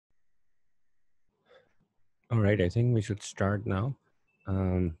All right, I think we should start now.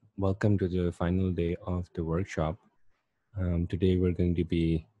 Welcome to the final day of the workshop. Today we're going to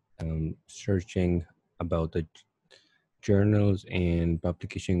be searching about the journals and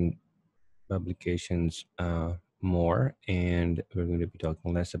publications more, and we're going to be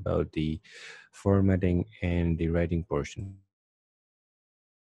talking less about the formatting and the writing portion.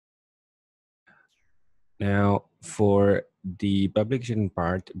 Now, for the publication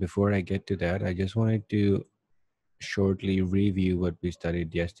part, before I get to that, I just wanted to shortly review what we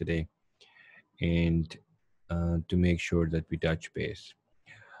studied yesterday and to make sure that we touch base.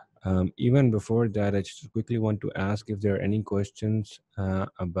 Even before that, I just quickly want to ask if there are any questions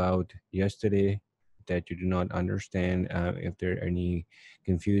about yesterday that you do not understand, if there are any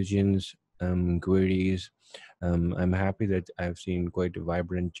confusions, queries. I'm happy that I've seen quite a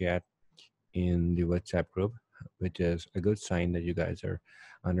vibrant chat in the WhatsApp group, which is a good sign that you guys are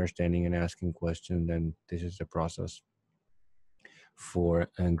understanding and asking questions, and this is the process for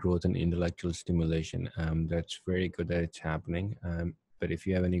growth and intellectual stimulation. That's very good that it's happening. But if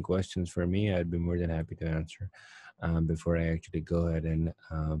you have any questions for me, I'd be more than happy to answer before I actually go ahead and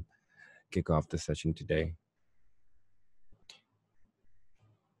kick off the session today.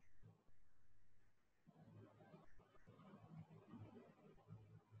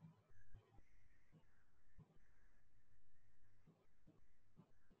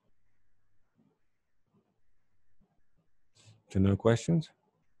 So no questions?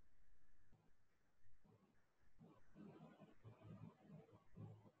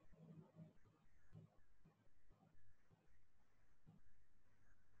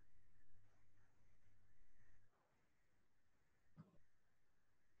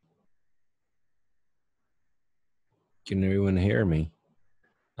 Can everyone hear me?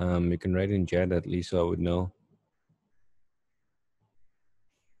 You can write in chat at least so I would know.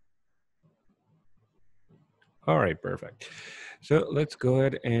 All right, perfect. So let's go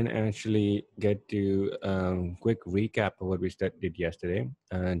ahead and actually get to quick recap of what we did yesterday.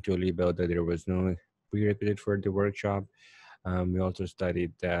 And told you about that there was no prerequisite for the workshop. We also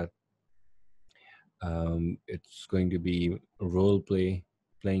studied that it's going to be a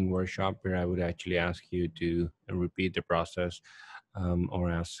playing workshop where I would actually ask you to repeat the process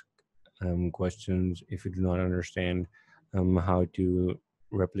or ask questions if you do not understand how to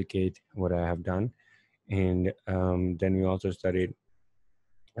replicate what I have done. And then we also studied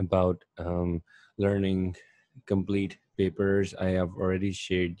about learning complete papers. I have already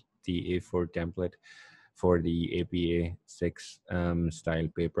shared the A4 template for the APA 6 style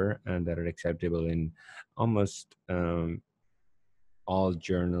paper, and that are acceptable in almost all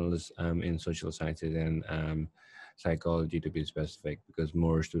journals in social sciences and psychology, to be specific, because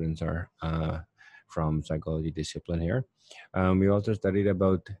more students are from psychology discipline here. We also studied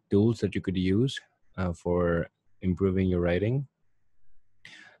about tools that you could use for improving your writing.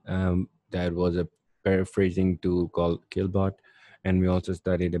 That was a paraphrasing tool called Killbot. And we also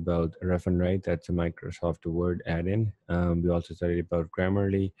studied about Rough and Write, that's a Microsoft Word add-in. We also studied about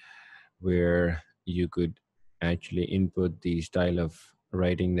Grammarly, where you could actually input the style of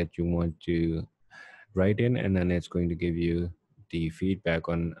writing that you want to write in, and then it's going to give you the feedback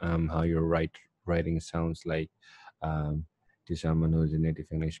on how your writing sounds like um, to someone who's a native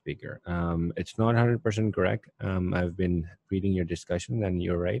English speaker. It's not 100% correct. I've been reading your discussion, and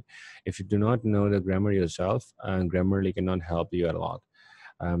you're right. If you do not know the grammar yourself, Grammarly cannot help you a lot.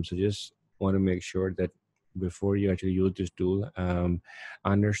 So just want to make sure that before you actually use this tool,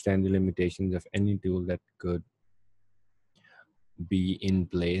 understand the limitations of any tool that could be in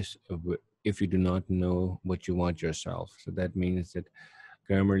place if you do not know what you want yourself. So that means that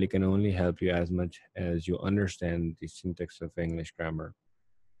Grammarly can only help you as much as you understand the syntax of English grammar.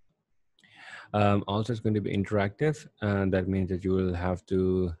 Also, it's going to be interactive. That means that you will have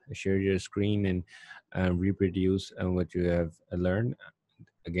to share your screen and reproduce what you have learned.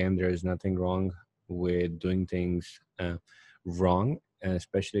 Again, there is nothing wrong with doing things wrong,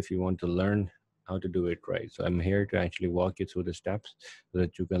 especially if you want to learn how to do it right. So I'm here to actually walk you through the steps so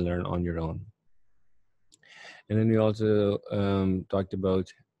that you can learn on your own. And then we also talked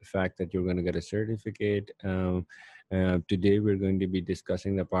about the fact that you're going to get a certificate. Today, we're going to be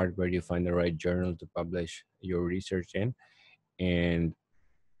discussing the part where you find the right journal to publish your research in, and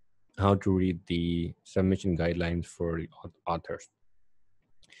how to read the submission guidelines for the authors.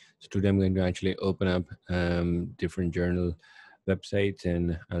 So today I'm going to actually open up different journal websites,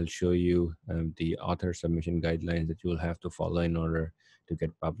 and I'll show you the author submission guidelines that you will have to follow in order to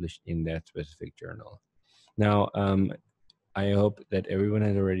get published in that specific journal. Now, I hope that everyone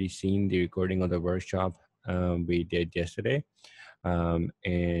has already seen the recording of the workshop we did yesterday.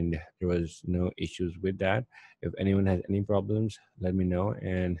 And there was no issues with that. If anyone has any problems, let me know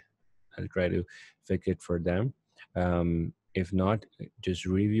and I'll try to fix it for them. If not, just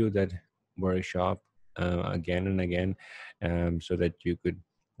review that workshop again and again, so that you could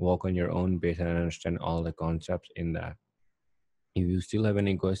walk on your own base and understand all the concepts in that. If you still have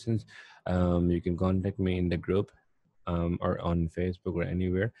any questions, you can contact me in the group, or on Facebook or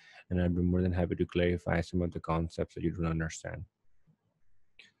anywhere, and I'd be more than happy to clarify some of the concepts that you don't understand.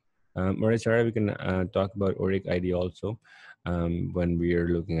 All right, Sarah, we can talk about ORIC ID also when we are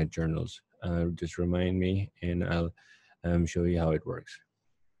looking at journals. Just remind me and I'll show you how it works.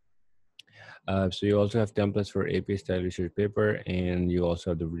 So you also have templates for AP style research paper, and you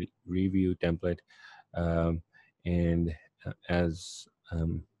also have the review template. And as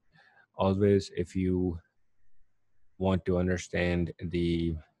always, if you want to understand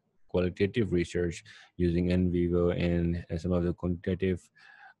the qualitative research using NVivo and some of the quantitative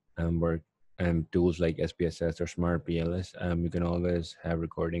work tools like SPSS or Smart PLS, you can always have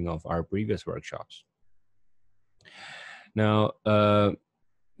recording of our previous workshops. Now,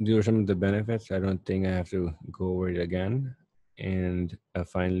 these are some of the benefits. I don't think I have to go over it again. And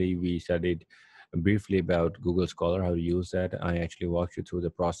finally, we studied briefly about Google Scholar, how to use that. I actually walked you through the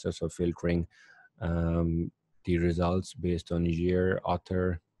process of filtering the results based on year,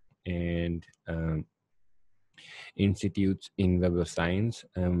 author, and institutes in Web of Science.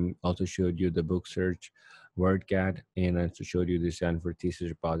 Also showed you the book search, WordCat, and also showed you the Stanford Thesis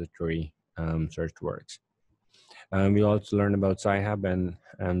Repository search works. We also learned about Sci-Hub and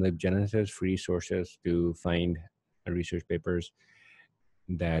LibGenesis, free sources to find research papers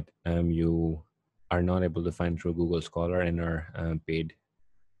that you are not able to find through Google Scholar and are paid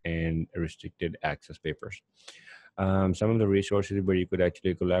and restricted access papers. Some of the resources where you could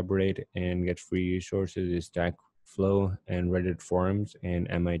actually collaborate and get free resources is Stackflow and Reddit forums and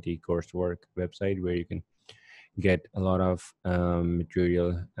MIT coursework website, where you can get a lot of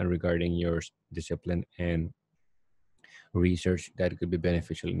material regarding your discipline and research that could be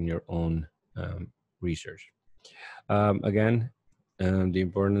beneficial in your own research. Again, the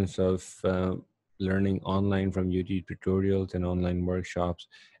importance of learning online from YouTube tutorials and online workshops,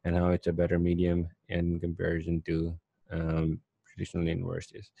 and how it's a better medium in comparison to traditional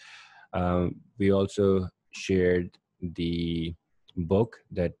universities. We also shared the book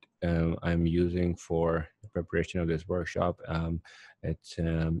that I'm using for the preparation of this workshop. It's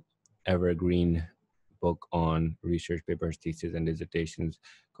evergreen book on research papers, theses, and dissertations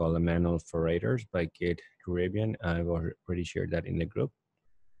called A Manual for Writers by Kate Turabian. I've already shared that in the group.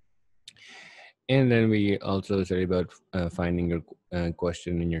 And then we also studied about finding your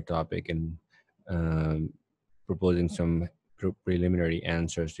question in your topic and proposing some preliminary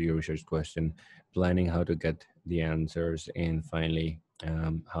answers to your research question, planning how to get the answers, and finally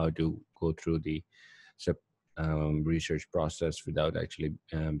how to go through the research process without actually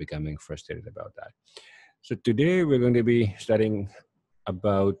becoming frustrated about that. So today we're going to be studying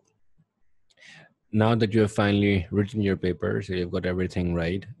about, now that you have finally written your paper, so you've got everything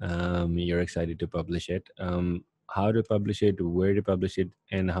right, you're excited to publish it, how to publish it, where to publish it,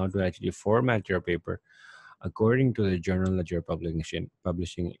 and how to actually format your paper according to the journal that you're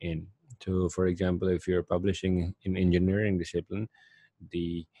publishing in. So for example, if you're publishing in engineering discipline,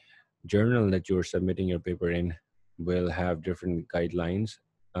 the journal that you're submitting your paper in will have different guidelines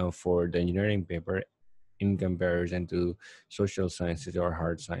for the engineering paper in comparison to social sciences or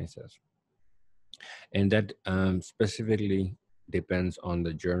hard sciences. And that specifically depends on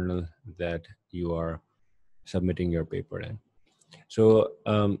the journal that you are submitting your paper in. So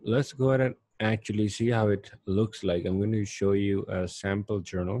let's go ahead and actually see how it looks like. I'm going to show you a sample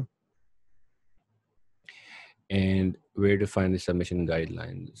journal and where to find the submission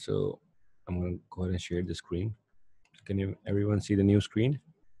guidelines. So I'm going to go ahead and share the screen. Can everyone see the new screen?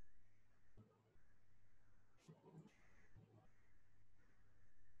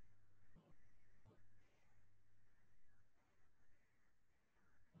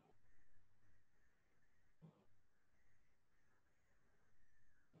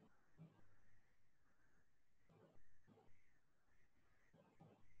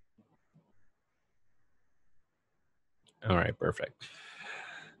 All right, perfect.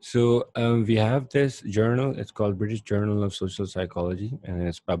 So we have this journal. It's called British Journal of Social Psychology, and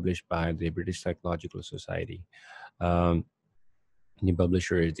it's published by the British Psychological Society. The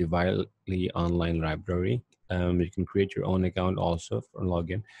publisher is the Wiley Online Library. You can create your own account also for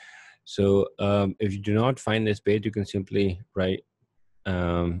login. So if you do not find this page, you can simply write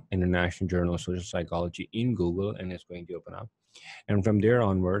International Journal of Social Psychology in Google, and it's going to open up. And from there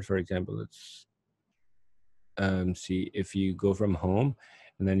onwards, for example, let's see, if you go from home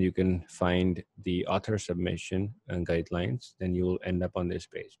and then you can find the author submission and guidelines. Then you will end up on this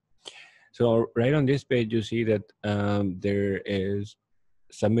page. So right on this page, you see that there is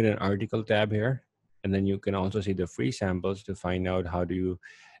submit an article tab here, and then you can also see the free samples to find out how do you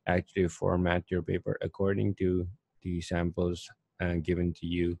actually format your paper according to the samples given to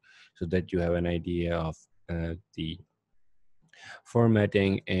you, so that you have an idea of the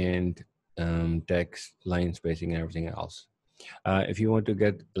formatting and text, line spacing, and everything else. If you want to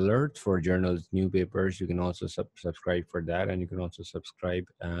get alerts for journals, new papers, you can also subscribe for that, and you can also subscribe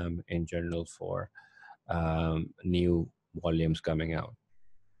in general for new volumes coming out.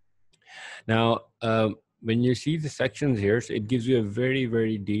 Now, when you see the sections here, so it gives you a very,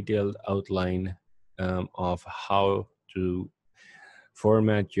 very detailed outline of how to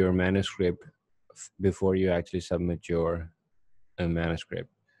format your manuscript before you actually submit your manuscript.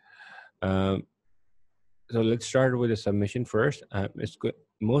 So let's start with the submission first. It's good.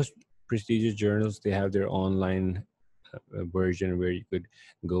 Most prestigious journals, they have their online version where you could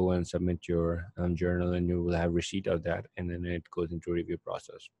go and submit your journal, and you will have receipt of that, and then it goes into review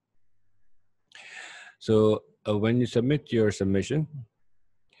process. So when you submit your submission,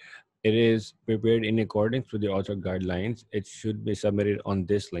 it is prepared in accordance with the author guidelines. It should be submitted on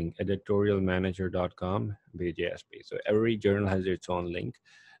this link, editorialmanager.com/BJSP. So every journal has its own link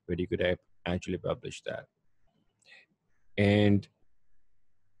where you could actually publish that. And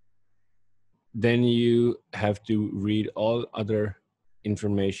then you have to read all other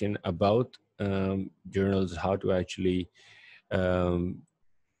information about journals, how to actually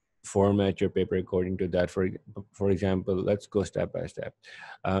format your paper according to that. For example, let's go step by step.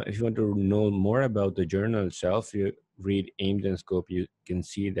 If you want to know more about the journal itself, you read aims and scope. You can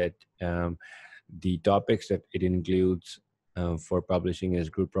see that the topics that it includes for publishing is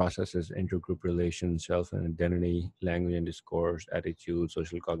group processes, intergroup relations, self and identity, language and discourse, attitude,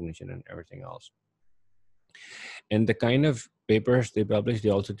 social cognition, and everything else. And the kind of papers they publish, they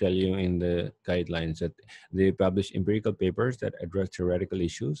also tell you in the guidelines that they publish empirical papers that address theoretical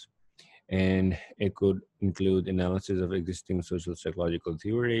issues. And it could include analysis of existing social psychological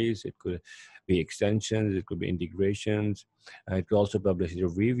theories. It could be extensions. It could be integrations. It could also publish the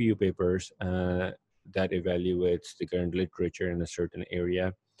review papers that evaluates the current literature in a certain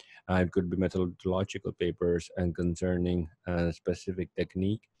area. It could be methodological papers and concerning a specific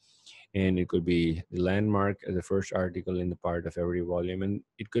technique. And it could be the landmark as the first article in the part of every volume, and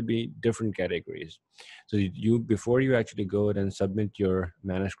it could be different categories. So you, before you actually go ahead and submit your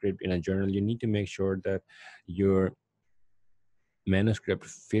manuscript in a journal, you need to make sure that your manuscript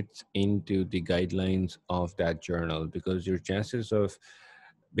fits into the guidelines of that journal, because your chances of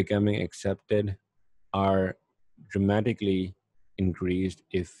becoming accepted are dramatically increased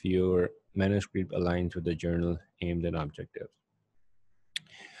if your manuscript aligns with the journal aims and objectives.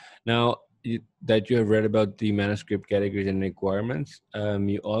 Now that you have read about the manuscript categories and requirements,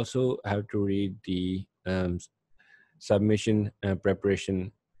 you also have to read the submission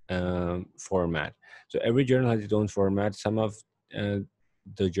preparation format. So every journal has its own format. Some of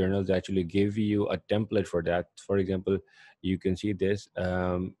the journals actually give you a template for that. For example, you can see this,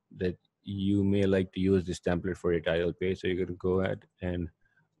 that you may like to use this template for your title page. So you're going to go ahead and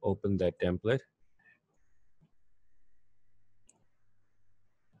open that template.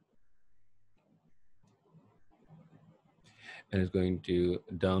 And it's going to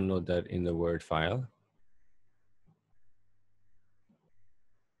download that in the Word file.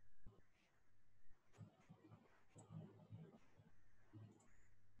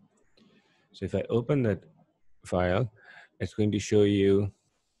 So if I open that file, it's going to show you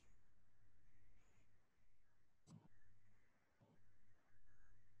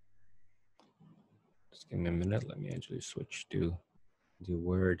just give me a minute. Let me actually switch to the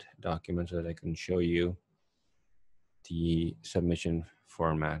Word document so that I can show you the submission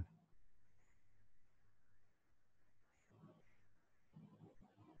format.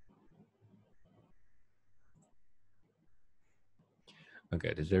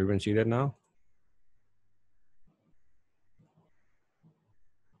 Okay, does everyone see that now?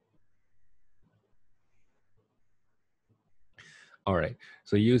 All right,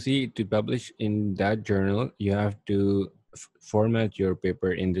 so you see, to publish in that journal, you have to format your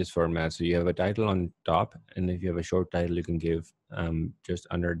paper in this format. So you have a title on top, and if you have a short title, you can give just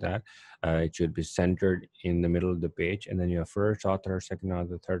under that. It should be centered in the middle of the page, and then you have first author, second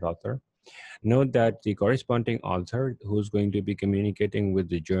author, third author. Note that the corresponding author who's going to be communicating with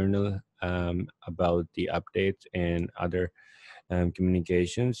the journal about the updates and other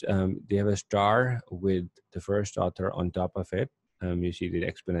communications, they have a star with the first author on top of it. You see the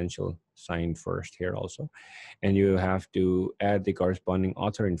exponential sign first here also, and you have to add the corresponding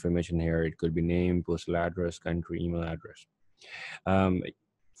author information here. It could be name, postal address, country, email address. Um,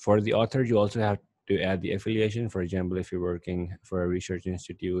 for the author, you also have to add the affiliation. For example, if you're working for a research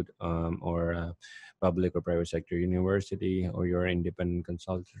institute, or a public or private sector university, or you're an independent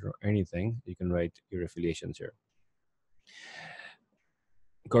consultant or anything, you can write your affiliations here.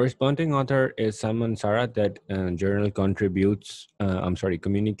 Corresponding author is someone, Sarah, that journal communicates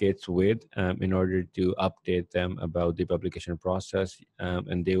with, in order to update them about the publication process,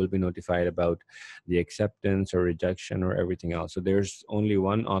 and they will be notified about the acceptance or rejection or everything else. So there's only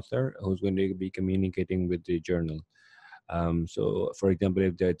one author who's going to be communicating with the journal. So for example,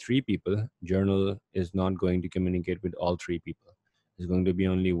 if there are three people, journal is not going to communicate with all three people. There's going to be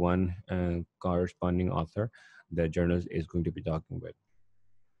only one corresponding author that journal is going to be talking with.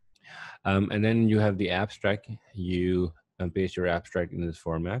 And then you have the abstract. You paste your abstract in this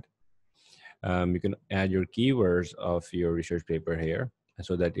format. You can add your keywords of your research paper here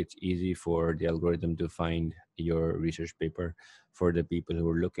so that it's easy for the algorithm to find your research paper for the people who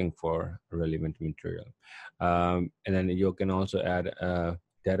are looking for relevant material. And then you can also add a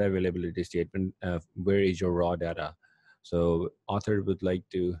data availability statement. Where is your raw data? So author would like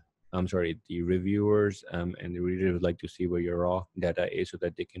to, the reviewers and the readers would like to see where your raw data is so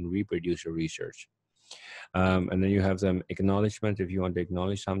that they can reproduce your research. And then you have some acknowledgments if you want to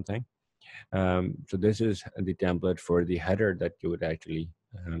acknowledge something. So this is the template for the header that you would actually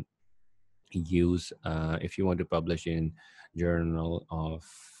use if you want to publish in Journal of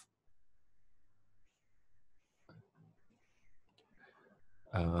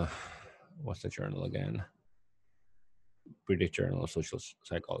what's the journal again? British Journal of Social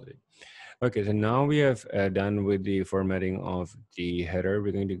Psychology. Okay, so now we have done with the formatting of the header.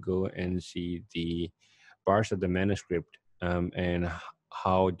 We're going to go and see the parts of the manuscript, and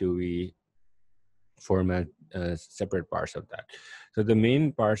how do we format separate parts of that. So the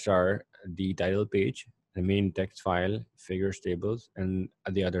main parts are the title page, the main text file, figures, tables, and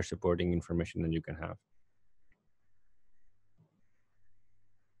the other supporting information that you can have.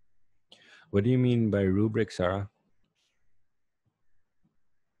 What do you mean by rubric, Sarah?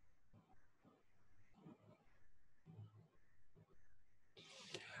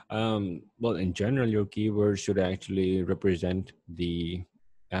 Well, in general, your keywords should actually represent the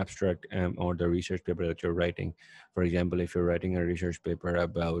abstract or the research paper that you're writing. For example, if you're writing a research paper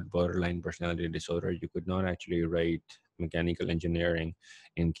about borderline personality disorder, you could not actually write mechanical engineering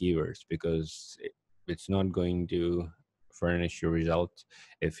in keywords because it's not going to furnish your results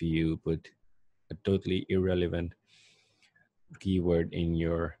if you put a totally irrelevant keyword in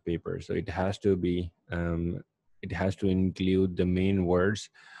your paper. So it has to include the main words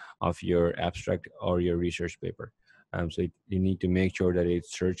of your abstract or your research paper. You need to make sure that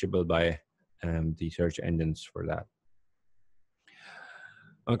it's searchable by the search engines for that.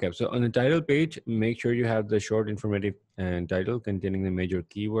 Okay, so on the title page, make sure you have the short informative title containing the major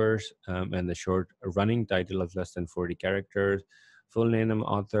keywords, and the short running title of less than 40 characters, full name of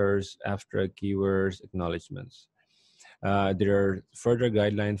authors, abstract keywords, acknowledgements. There are further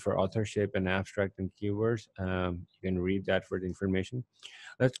guidelines for authorship and abstract and keywords. You can read that for the information.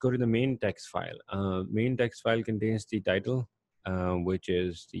 Let's go to the main text file. Main text file contains the title, which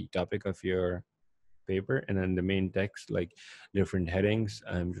is the topic of your paper, and then the main text like different headings,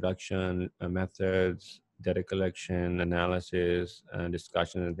 introduction, methods, data collection, analysis,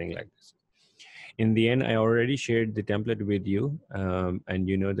 discussion, and things like this. In the end, I already shared the template with you, and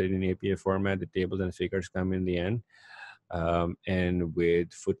you know that in APA format, the tables and figures come in the end, and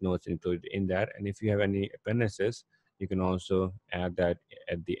with footnotes included in that. And if you have any appendices, you can also add that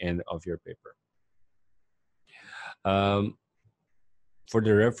at the end of your paper. For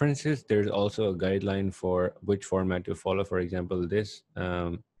the references, there's also a guideline for which format to follow. For example, this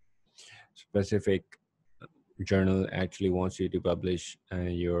specific journal actually wants you to publish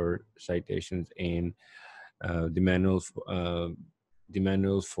your citations in the manual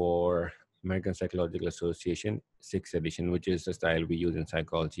for American Psychological Association 6th edition, which is the style we use in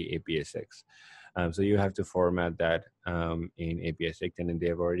psychology, APA 6. So you have to format that in APA 6, and then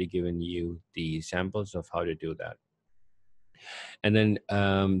they've already given you the samples of how to do that. And then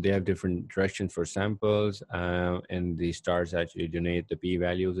they have different directions for samples, and the stars actually donate the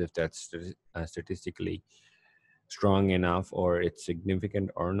p-values if that's statistically strong enough or it's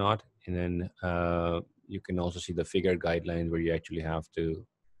significant or not. And then you can also see the figure guidelines where you actually have to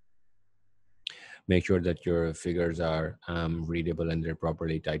make sure that your figures are readable and they're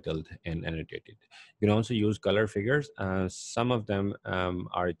properly titled and annotated. You can also use color figures. Some of them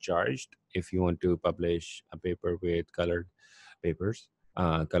are charged if you want to publish a paper with colored papers,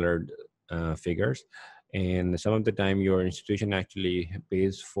 colored figures. And some of the time your institution actually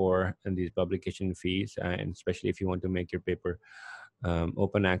pays for these publication fees, and especially if you want to make your paper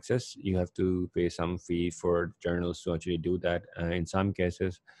open access, you have to pay some fee for journals to actually do that. In some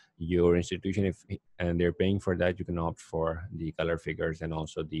cases, your institution, if and they're paying for that, you can opt for the color figures and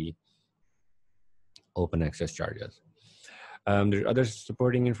also the open access charges. There's other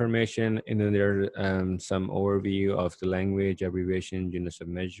supporting information, and then there's some overview of the language, abbreviation, units of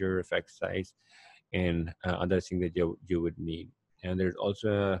measure, effect size, and other things that you would need. And there's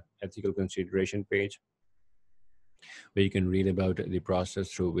also a ethical consideration page where you can read about the process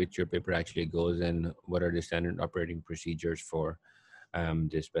through which your paper actually goes and what are the standard operating procedures for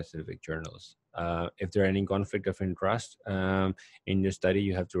the specific journals. If there are any conflict of interest in your study,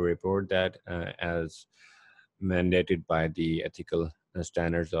 you have to report that as mandated by the ethical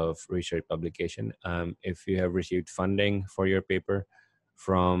standards of research publication. If you have received funding for your paper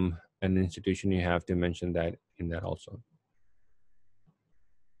from an institution, you have to mention that in that also.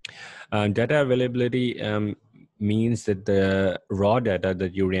 Data availability means that the raw data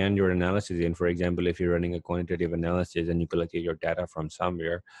that you ran your analysis in, for example, if you're running a quantitative analysis and you collected your data from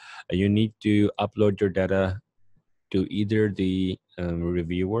somewhere, you need to upload your data to either the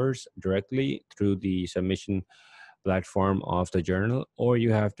reviewers directly through the submission platform of the journal, or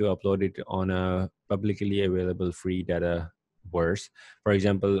you have to upload it on a publicly available free dataverse. For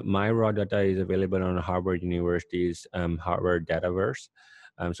example, my raw data is available on Harvard University's Harvard Dataverse,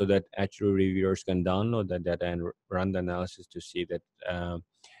 so that actual reviewers can download that data and run the analysis to see that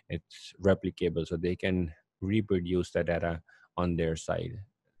it's replicable, so they can reproduce the data on their side.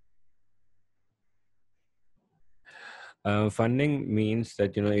 Funding means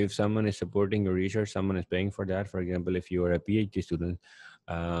that, you know, if someone is supporting your research, someone is paying for that. For example, if you are a PhD student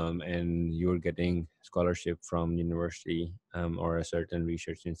and you're getting scholarship from university or a certain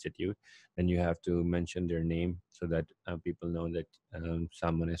research institute, then you have to mention their name so that people know that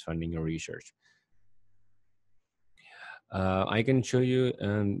someone is funding your research. I can show you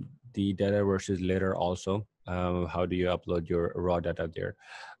the data versus later also. How do you upload your raw data there?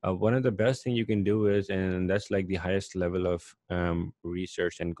 One of the best thing you can do is, and that's like the highest level of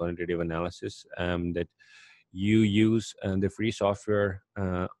research and quantitative analysis, that you use the free software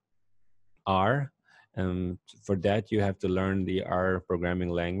R. For that, you have to learn the R programming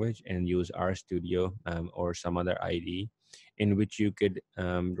language and use RStudio or some other IDE in which you could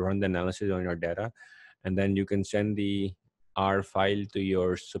run the analysis on your data, and then you can send the R file to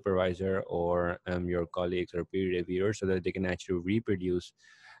your supervisor or your colleagues or peer reviewers so that they can actually reproduce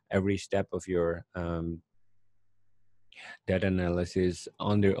every step of your data analysis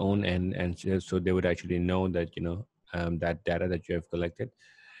on their own, and so they would actually know that, you know, that data that you have collected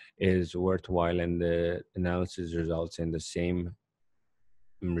is worthwhile and the analysis results in the same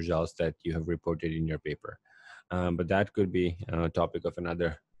results that you have reported in your paper. But that could be a topic of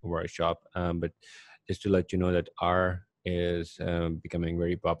another workshop. But just to let you know that R is becoming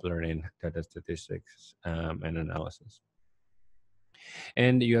very popular in data statistics and analysis.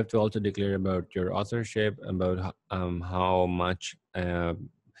 And you have to also declare about your authorship, about how much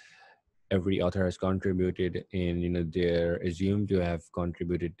every author has contributed, and, you know, they're assumed to have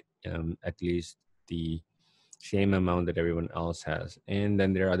contributed at least the same amount that everyone else has. And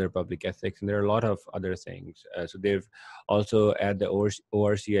then there are other public ethics, and there are a lot of other things. So they've also add the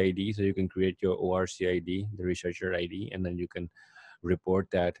ORCID, so you can create your ORCID, the researcher ID, and then you can report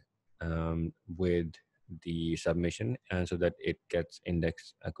that with the submission, and so that it gets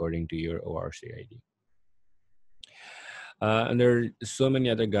indexed according to your ORCID. And there are so many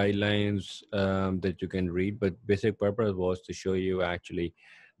other guidelines that you can read, but basic purpose was to show you actually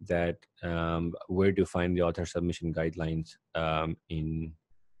that where to find the author submission guidelines on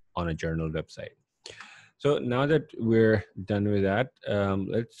a journal website. So now that we're done with that,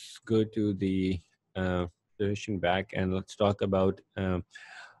 let's go to the position back and let's talk about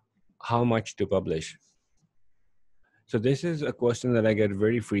how much to publish. So this is a question that I get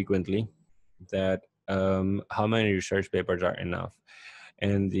very frequently, that how many research papers are enough?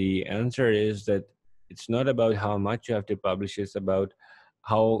 And the answer is that it's not about how much you have to publish, it's about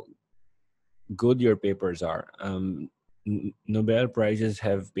how good your papers are. Nobel Prizes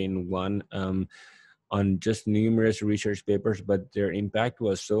have been won on just numerous research papers, but their impact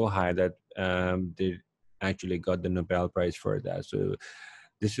was so high that they actually got the Nobel Prize for that. So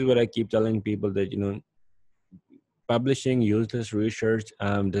this is what I keep telling people, that, you know, publishing useless research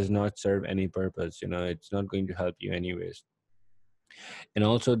does not serve any purpose. You know, it's not going to help you anyways. And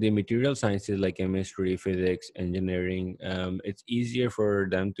also the material sciences like chemistry, physics, engineering, it's easier for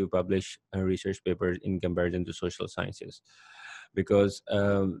them to publish research papers in comparison to social sciences. because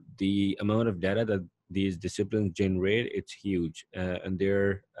the amount of data that these disciplines generate, it's huge, and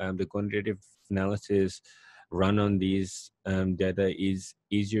the quantitative analysis run on these data is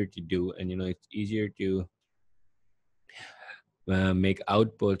easier to do, and it's easier to make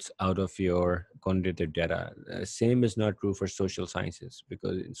outputs out of your quantitative data. Same is not true for social sciences,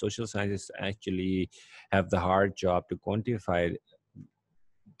 because in social sciences actually have the hard job to quantify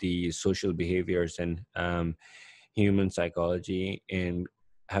the social behaviors and human psychology, and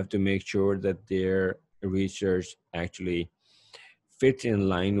have to make sure that their research actually fits in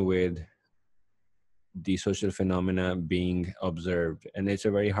line with the social phenomena being observed. And it's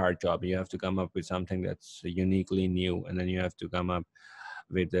a very hard job. You have to come up with something that's uniquely new, and then you have to come up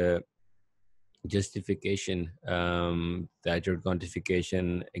with a justification that your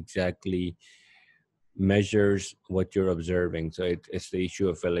quantification exactly measures what you're observing. So it's the issue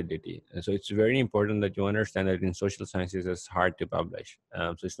of validity. And so it's very important that you understand that in social sciences it's hard to publish.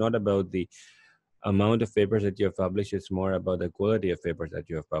 So it's not about the amount of papers that you have published, it's more about the quality of papers that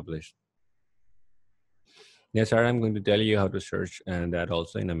you have published. Yes, Sarah, I'm going to tell you how to search and that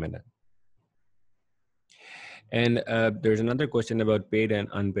also in a minute. And there's another question about paid and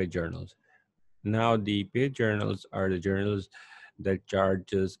unpaid journals. Now, the paid journals are the journals that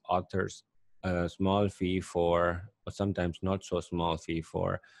charges authors a small fee for, or sometimes not so small fee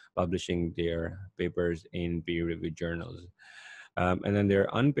for, publishing their papers in peer-reviewed journals. And then there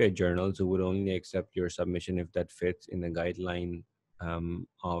are unpaid journals who would only accept your submission if that fits in the guideline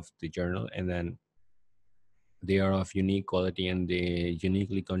of the journal, and then they are of unique quality and they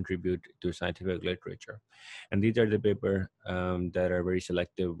uniquely contribute to scientific literature. And these are the paper that are very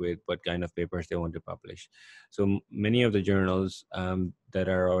selective with what kind of papers they want to publish. So many of the journals that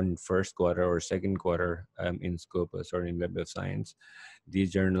are on first quarter or second quarter in Scopus or in Web of Science,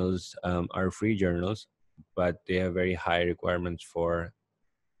 these journals are free journals, but they have very high requirements for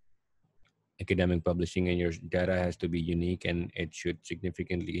academic publishing, and your data has to be unique and it should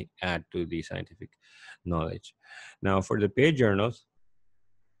significantly add to the scientific knowledge. Now, for the paid journals,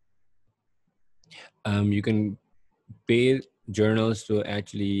 you can pay journals to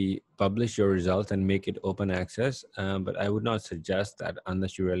actually publish your results and make it open access, but I would not suggest that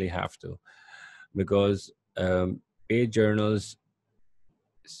unless you really have to, because paid journals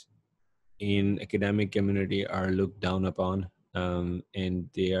in academic community are looked down upon, and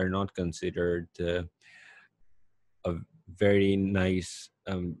they are not considered a very nice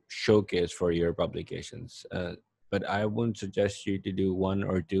showcase for your publications. But I wouldn't suggest you to do one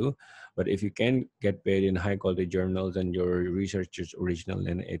or two. But if you can get paid in high quality journals and your research is original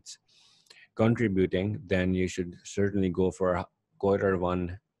and it's contributing, then you should certainly go for quarter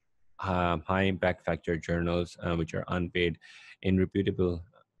one high impact factor journals, which are unpaid in reputable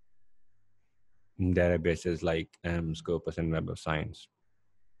databases like Scopus and Web of Science.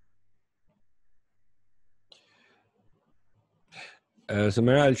 So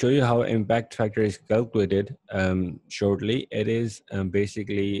Mira, I'll show you how impact factor is calculated shortly. It is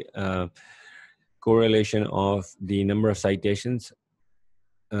basically correlation of the number of citations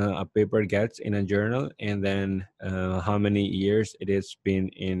a paper gets in a journal, and then how many years it has been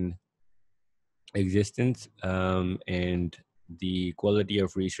in existence, and the quality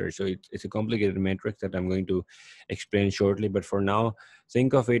of research. So it's a complicated metric that I'm going to explain shortly, but for now,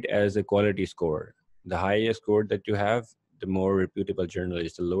 think of it as a quality score. The higher score that you have, the more reputable journal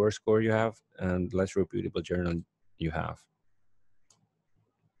is. The lower score you have, and less reputable journal you have.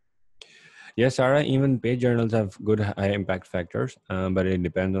 Yes, Sarah, even paid journals have good high impact factors, but it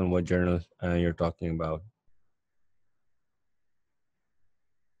depends on what journal you're talking about.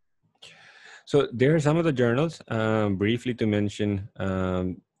 So there are some of the journals, briefly to mention,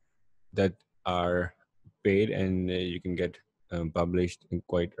 that are paid, and you can get published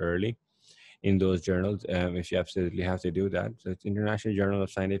quite early in those journals if you absolutely have to do that. So it's International Journal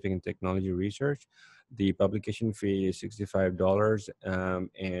of Scientific and Technology Research. The publication fee is $65,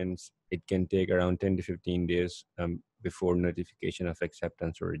 and it can take around 10 to 15 days before notification of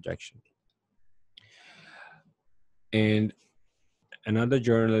acceptance or rejection. And another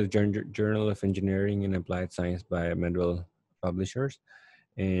journal is Journal of Engineering and Applied Science by Medwell Publishers.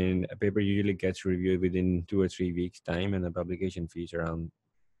 And a paper usually gets reviewed within 2 or 3 weeks time, and the publication fees around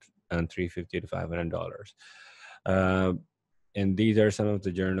 $350 to $500. And these are some of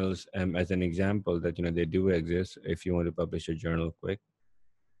the journals as an example that they do exist if you want to publish a journal quick.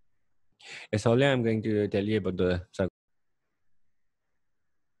 Yes, Olya, I'm going to tell you about the.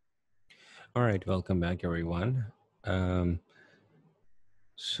 All right, welcome back, everyone.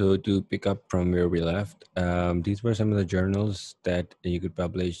 So to pick up from where we left, these were some of the journals that you could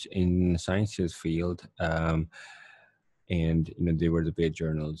publish in the sciences field. and they were the paid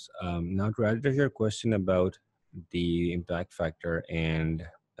journals. Now, to address your question about the impact factor and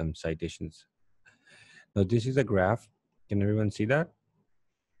citations, now this is a graph. Can everyone see that?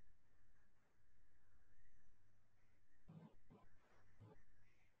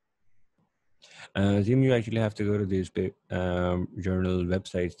 Assume you actually have to go to these journal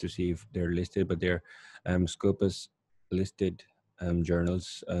websites to see if they're listed, but they're Scopus listed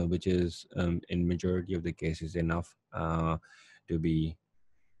journals, which is in majority of the cases enough to be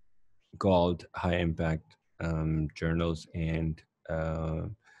called high impact journals, and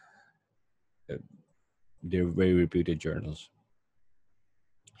they're very reputed journals.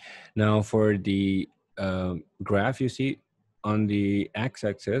 Now, for the graph, you see on the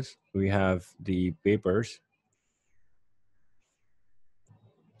x-axis, we have the papers,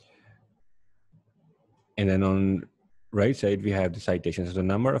 and then on right side, we have the citations. So the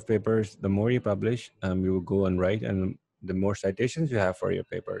number of papers, the more you publish, you will go on right, and the more citations you have for your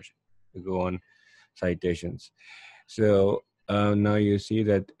papers, you go on citations. So now you see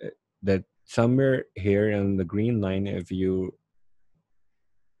that that somewhere here on the green line, if you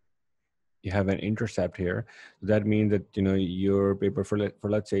have an intercept here, that means that your paper for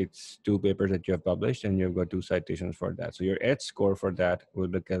let's say it's 2 papers that you have published, and you've got 2 citations for that. So your edge score for that will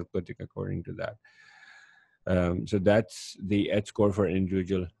be calculated according to that. So that's the edge score for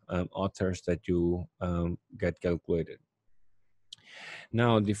individual authors that you get calculated.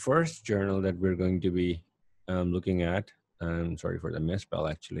 Now, the first journal that we're going to be looking at, sorry for the misspell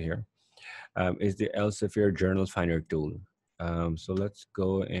actually here, is the Elsevier Journal Finder tool. So let's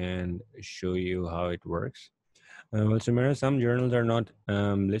go and show you how it works. Well, Samara, some journals are not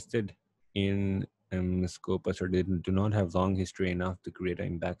listed in Scopus, or they do not have long history enough to create an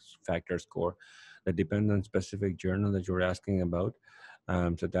impact factor score that depends on specific journal that you're asking about.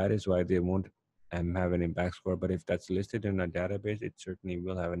 So that is why they won't have an impact score. But if that's listed in a database, it certainly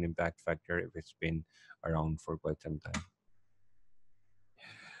will have an impact factor if it's been around for quite some time.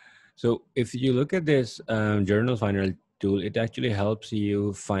 So if you look at this journal finder tool, it actually helps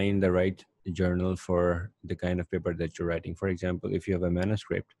you find the right journal for the kind of paper that you're writing. For example, if you have a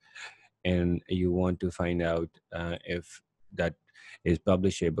manuscript and you want to find out if that is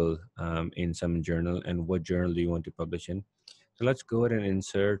publishable in some journal, and what journal do you want to publish in. So let's go ahead and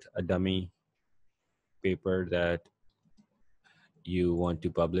insert a dummy paper that you want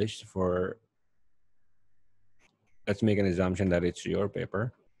to publish for. Let's make an assumption that it's your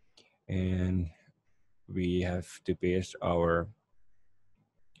paper, and we have to paste our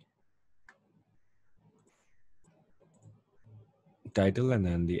title and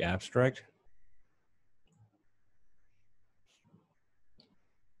then the abstract.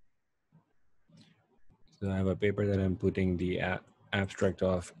 So I have a paper that I'm putting the abstract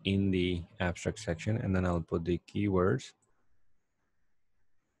of in the abstract section, and then I'll put the keywords.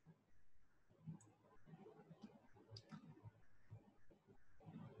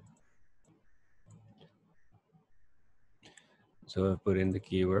 So I've put in the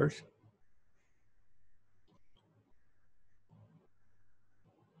keywords.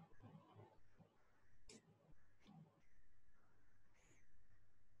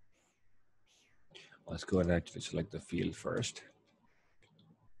 Let's go ahead and actually select the field first.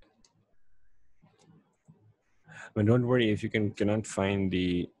 But don't worry if you cannot find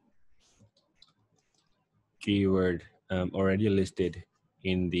the keyword already listed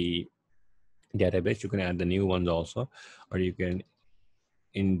in the database. You can add the new ones also, or you can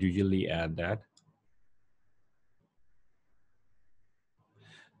individually add that.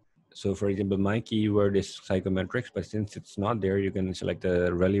 So for example, my keyword is psychometrics, but since it's not there, you can select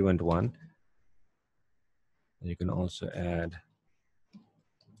the relevant one. You can also add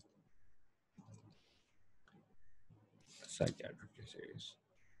psychiatric disease,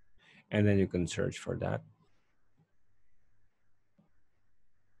 and then you can search for that.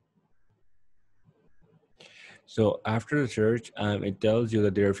 So after the search, it tells you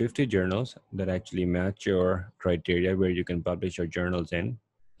that there are 50 journals that actually match your criteria where you can publish your journals in.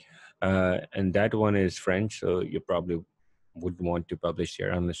 And that one is French, so you probably wouldn't want to publish here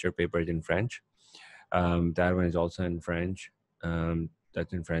unless your paper is in French. That one is also in French.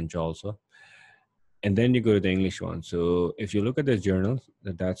 That's in French also. And then you go to the English one. So if you look at this journal,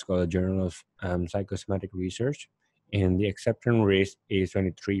 that's called a Journal of Psychosomatic Research, and the acceptance rate is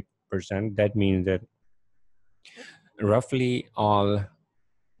 23%. That means that roughly all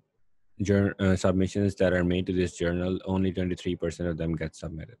submissions that are made to this journal, only 23% of them get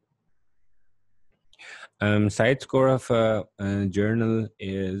submitted. Site score of a journal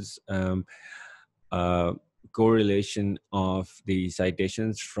is correlation of the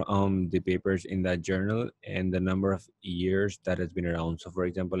citations from the papers in that journal and the number of years that has been around. So for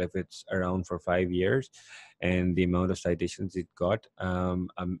example, if it's around for 5 years and the amount of citations it got,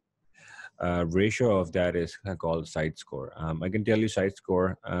 ratio of that is called site score. I can tell you site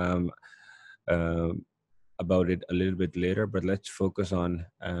score uh, about it a little bit later, but let's focus on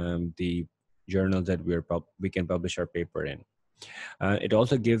the journals that we can publish our paper in. It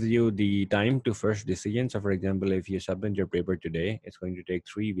also gives you the time to first decision. So for example, if you submit your paper today, it's going to take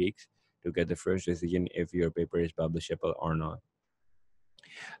 3 weeks to get the first decision if your paper is publishable or not.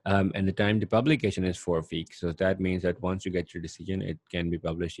 And the time to publication is 4 weeks. So that means that once you get your decision, it can be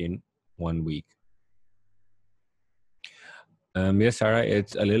published in 1 week. Yes, Sarah,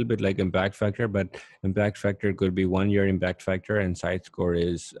 it's a little bit like impact factor, but impact factor could be 1 year impact factor, and site score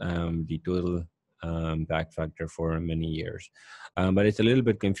is the total impact factor for many years. But it's a little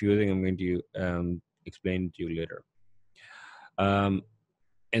bit confusing. I'm going to explain it to you later.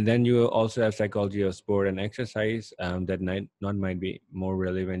 And then you also have psychology of sport and exercise that might be more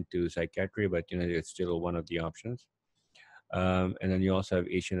relevant to psychiatry, but it's still one of the options. And then you also have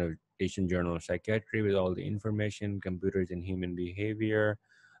Asian Journal of Psychiatry with all the information, computers and human behavior.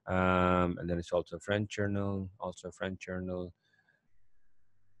 And then it's also French Journal,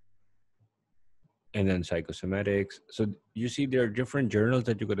 and then psychosomatics. So you see there are different journals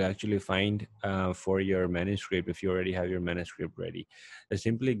that you could actually find for your manuscript if you already have your manuscript ready. So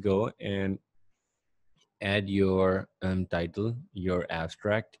simply go and add your title, your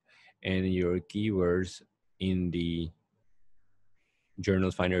abstract, and your keywords in the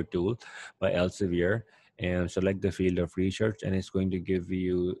journal finder tool by Elsevier, and select the field of research, and it's going to give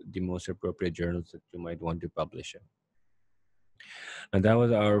you the most appropriate journals that you might want to publish in. And that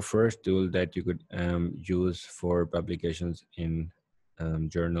was our first tool that you could use for publications in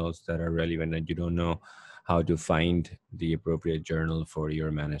journals that are relevant and you don't know how to find the appropriate journal for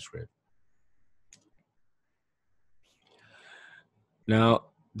your manuscript. Now,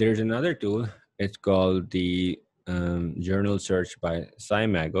 there's another tool. It's called the journal search by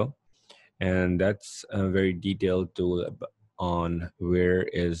SciMago. And that's a very detailed tool on where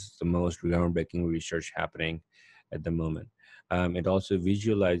is the most groundbreaking research happening at the moment. It also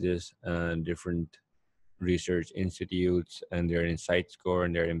visualizes different research institutes and their insight score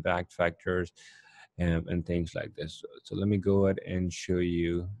and their impact factors and things like this. So let me go ahead and show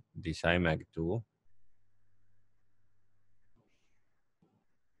you the SciMag tool.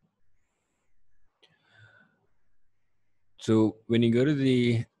 So when you go to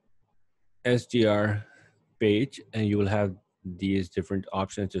the SGR page, and you will have these different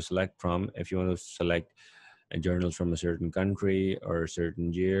options to select from. If you want to select journals from a certain country or a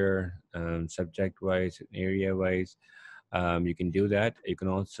certain year, subject-wise, area-wise, you can do that. You can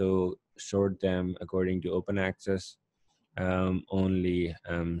also sort them according to open access, only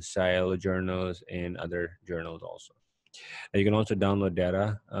SILE journals and other journals also. And you can also download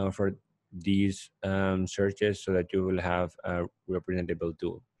data for these searches so that you will have a representable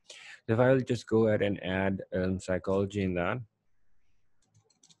tool. If I will just go ahead and add psychology in that.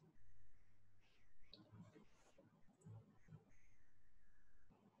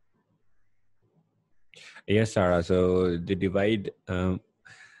 Yes, Sarah. So they divide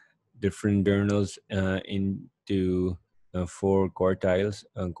different journals into 4 quartiles,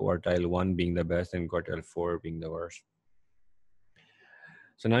 quartile 1 being the best and quartile 4 being the worst.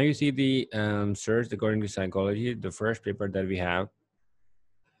 So now you see the search according to psychology. The first paper that we have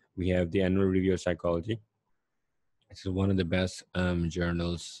the Annual Review of Psychology. It's one of the best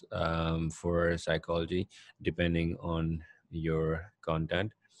journals for psychology, depending on your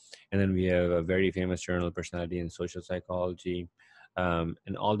content. And then we have a very famous journal, Personality and Social Psychology.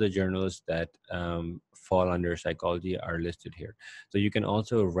 And all the journals that fall under psychology are listed here. So you can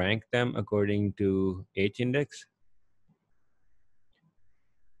also rank them according to H index.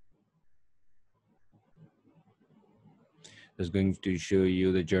 It's going to show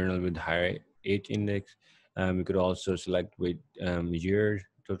you the journal with higher H index. You could also select with year,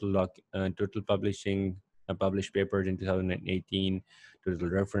 total publishing, published papers in 2018, total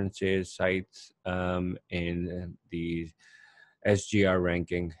references, sites, and the SGR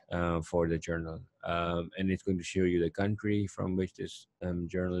ranking for the journal. And it's going to show you the country from which this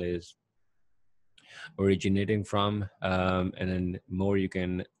journal is originating from. And then more, you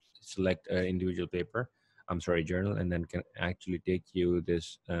can select an individual journal, and then can actually take you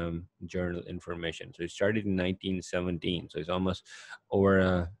this journal information. So it started in 1917. So it's almost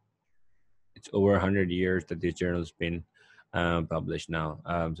over, it's over 100 years that this journal has been published now.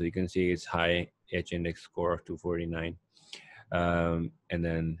 So you can see it's high H index score of 249. And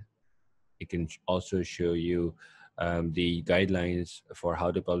then it can also show you the guidelines for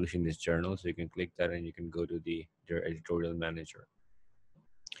how to publish in this journal. So you can click that and you can go to their editorial manager.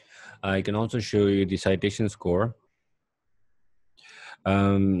 I can also show you the citation score.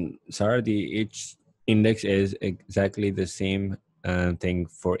 Sarah, the H index is exactly the same thing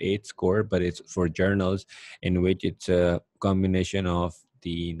for H score, but it's for journals in which it's a combination of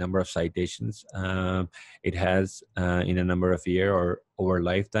the number of citations it has in a number of year or over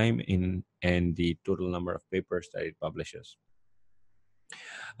lifetime and the total number of papers that it publishes.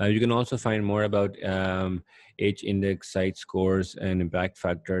 You can also find more about H-index site scores and impact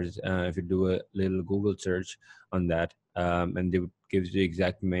factors if you do a little Google search on that, and it gives you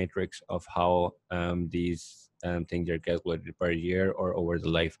exact matrix of how these things are calculated per year or over the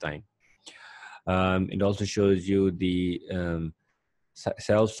lifetime. It also shows you the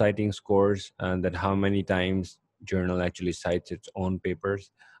self-citing scores and that how many times journal actually cites its own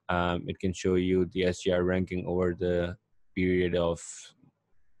papers. It can show you the SGR ranking over the period of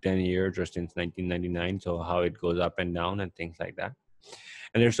 10 years or since 1999, so how it goes up and down and things like that.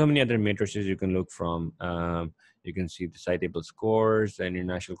 And there's so many other matrices you can look from. You can see the citable scores, the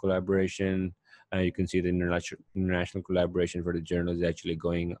international collaboration. You can see the international collaboration for the journal is actually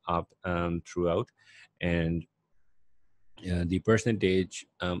going up throughout. And the percentage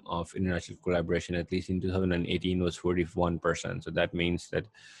of international collaboration, at least in 2018, was 41%. So that means that,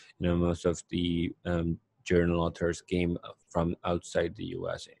 most of the journal authors came from outside the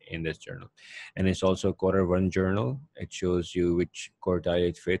US in this journal. And it's also a quarter one journal. It shows you which quartile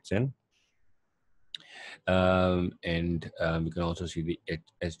it fits in. You can also see the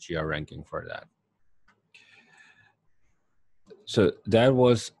SGR ranking for that. So that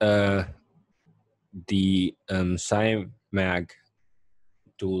was the SciMag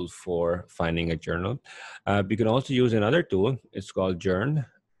tool for finding a journal. You can also use another tool. It's called Journ.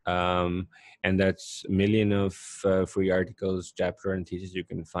 And that's a million of free articles, chapter and thesis you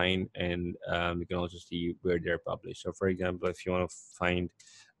can find, and you can also see where they're published. So for example, if you want to find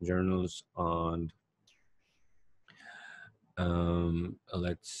journals on,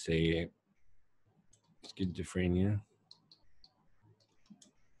 let's say, schizophrenia,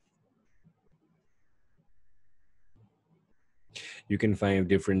 you can find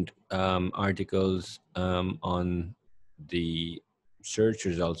different articles on the search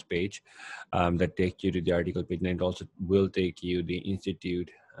results page that take you to the article page, and it also will take you the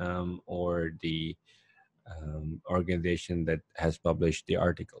institute or the organization that has published the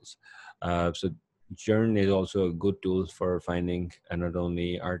articles. So Journ is also a good tool for finding not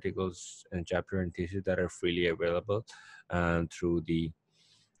only articles and chapter and thesis that are freely available through the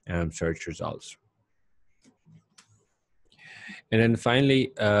search results. And then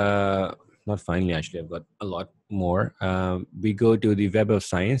finally, not finally, actually, I've got a lot more. We go to the Web of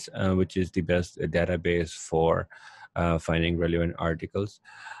Science, which is the best database for finding relevant articles.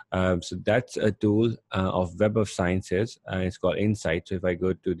 So that's a tool of Web of Sciences. It's called Insight. So if I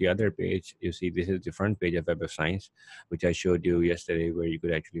go to the other page, you see this is the front page of Web of Science, which I showed you yesterday, where you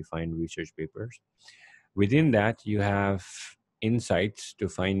could actually find research papers. Within that, you have insights to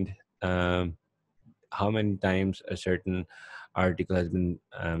find how many times a certain article has been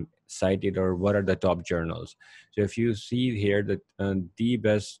cited or what are the top journals. So if you see here that the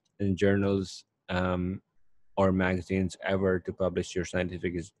best journals or magazines ever to publish your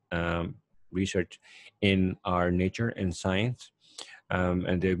scientific research in are Nature and Science.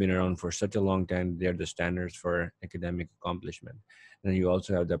 And they've been around for such a long time. They're the standards for academic accomplishment. And then you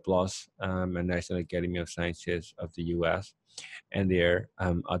also have the PLOS and National Academy of Sciences of the US. And there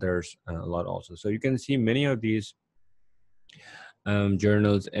are others a lot also. So you can see many of these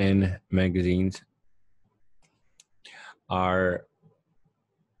journals and magazines are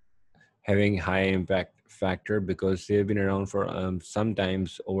having high impact factor because they've been around for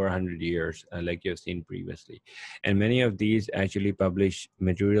sometimes over 100 years, like you've seen previously. And many of these actually publish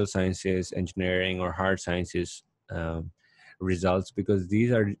material sciences, engineering, or hard sciences results, because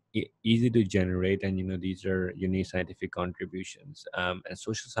these are easy to generate, and these are unique scientific contributions. And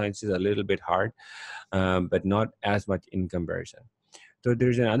social science is a little bit hard, but not as much in comparison. So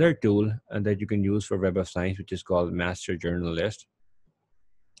there's another tool that you can use for Web of Science, which is called Master Journal List.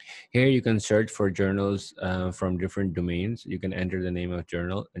 Here you can search for journals from different domains. You can enter the name of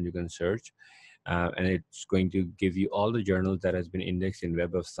journal and you can search. And it's going to give you all the journals that has been indexed in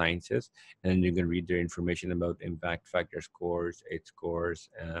Web of Sciences. And you can read their information about impact factor scores, H scores,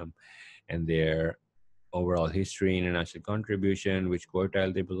 and their overall history, international contribution, which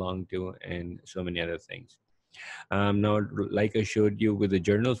quartile they belong to, and so many other things. Now, like I showed you with the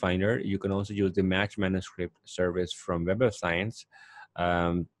journal finder, you can also use the match manuscript service from Web of Science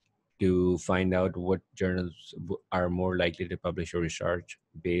to find out what journals are more likely to publish your research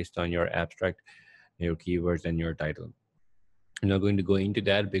based on your abstract, your keywords, and your title. I'm not going to go into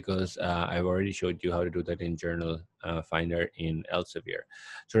that because I've already showed you how to do that in Journal Finder in Elsevier.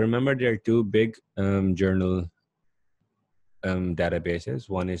 So remember, there are two big journal databases.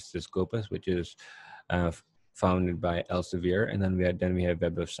 One is the Scopus, which is uh, founded by Elsevier, and then we have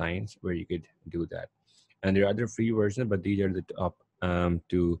Web of Science, where you could do that. And there are other free versions, but these are the top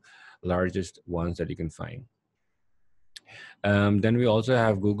two largest ones that you can find. Then we also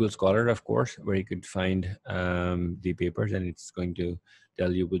have Google Scholar, of course, where you could find the papers, and it's going to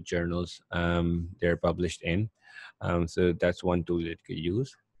tell you which journals they're published in. So that's one tool that you could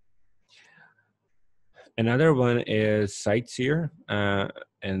use. Another one is Sightseer,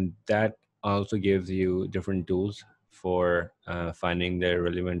 and that also gives you different tools for finding the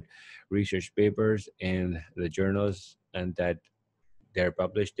relevant research papers in the journals and that they're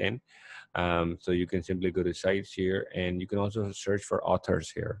published in. So you can simply go to Sightseer, and you can also search for authors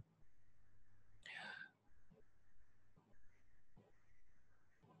here.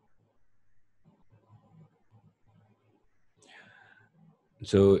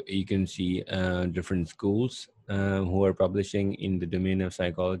 So you can see different schools who are publishing in the domain of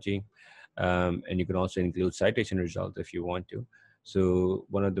psychology. And you can also include citation results if you want to. So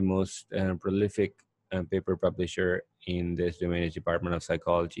one of the most prolific paper publisher in this domain is Department of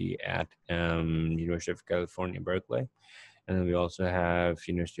Psychology at University of California, Berkeley. And then we also have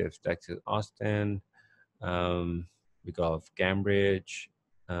University of Texas, Austin, we have Cambridge,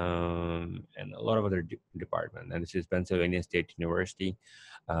 and a lot of other departments. And this is Pennsylvania State University.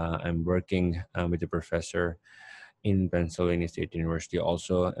 I'm working with a professor in Pennsylvania State University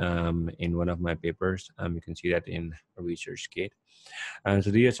also in one of my papers. You can see that in ResearchGate.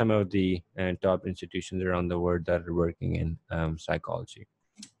 So these are some of the top institutions around the world that are working in psychology.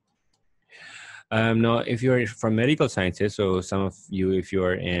 Now, if you're from medical sciences, so some of you, if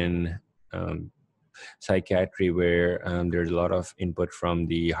you're in psychiatry, where there's a lot of input from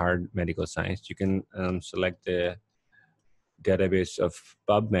the hard medical science, you can select the database of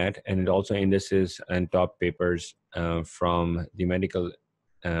PubMed, and it also indices and top papers from the medical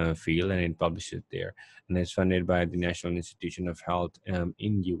field, and it publishes there. And it's funded by the National Institution of Health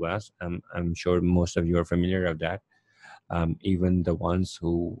in US. I'm sure most of you are familiar with that, even the ones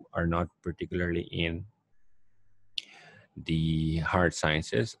who are not particularly in the hard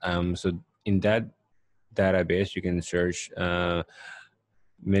sciences. So in that database, you can search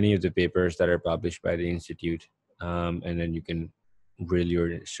many of the papers that are published by the Institute, and then you can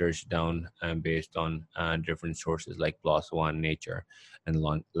really search down based on different sources like PLOS ONE, Nature, and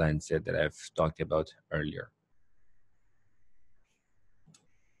Lancet that I've talked about earlier.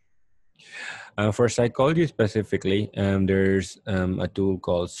 For psychology specifically, there's a tool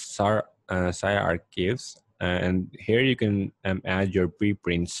called PsyArchives, and here you can add your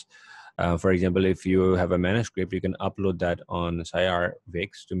preprints. For example, if you have a manuscript, you can upload that on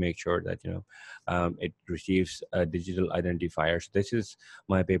PsyArchives to make sure that it receives a digital identifier. So this is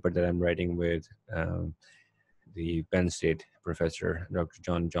my paper that I'm writing with the Penn State professor, Dr.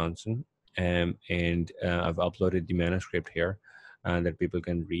 John Johnson, and I've uploaded the manuscript here that people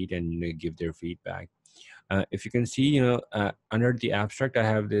can read and give their feedback. If you can see, under the abstract, I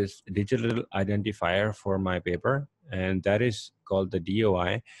have this digital identifier for my paper, and that is called the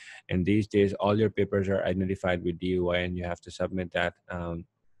DOI. And these days, all your papers are identified with DOI, and you have to submit that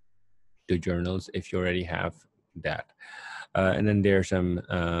to journals if you already have that. And then there's some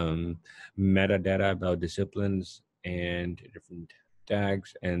metadata about disciplines and different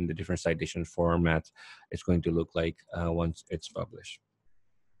tags and the different citation formats it's going to look like once it's published.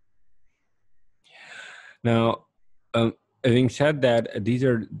 Now, having said that, these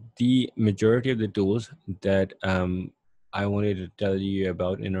are the majority of the tools that I wanted to tell you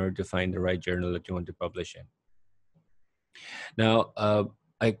about in order to find the right journal that you want to publish in. Now,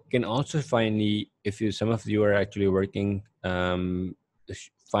 I can also find some of you are actually working, trying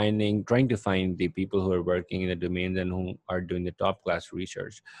to find the people who are working in the domains and who are doing the top class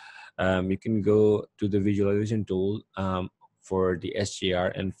research. You can go to the visualization tool for the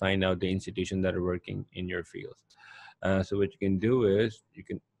SGR and find out the institutions that are working in your field. So what you can do is you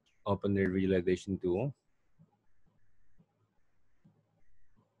can open the visualization tool.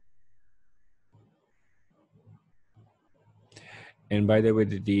 And by the way,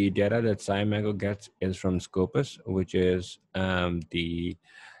 the data that SciMago gets is from Scopus, which is the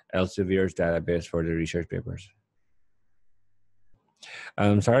Elsevier's database for the research papers.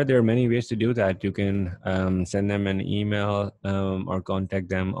 Sorry, there are many ways to do that. You can send them an email or contact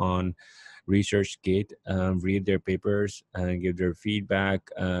them on ResearchGate, read their papers, give their feedback,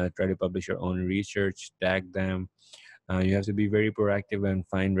 try to publish your own research, tag them. You have to be very proactive and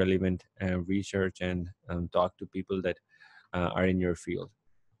find relevant research and talk to people that are in your field.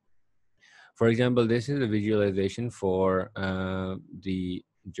 For example, this is a visualization for the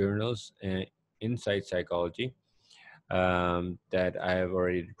journals inside psychology that I have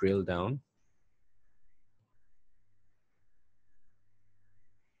already drilled down.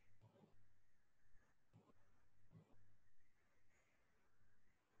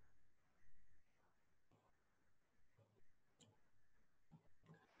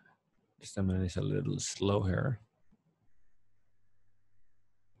 Just a minute, it's a little slow here.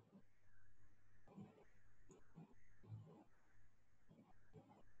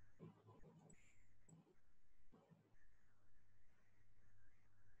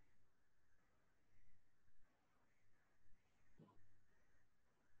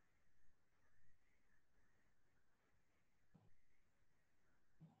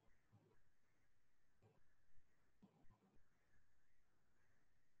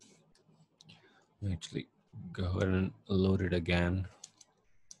 Actually, go ahead and load it again.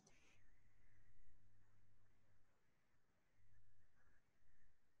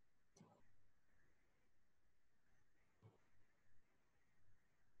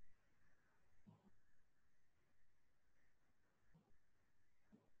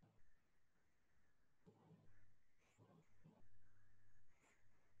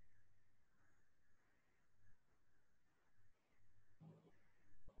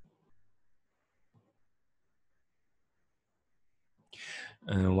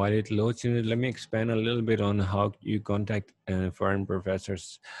 While it loads, let me expand a little bit on how you contact foreign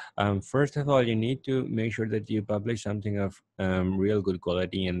professors. First of all, you need to make sure that you publish something of real good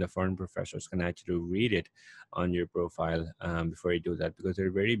quality, and the foreign professors can actually read it on your profile before you do that, because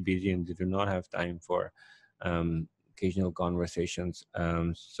they're very busy and they do not have time for occasional conversations.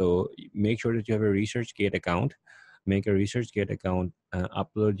 So make sure that you have a ResearchGate account. Make a ResearchGate account,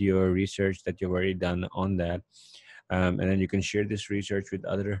 upload your research that you've already done on that, and then you can share this research with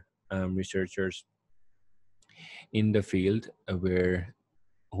other researchers in the field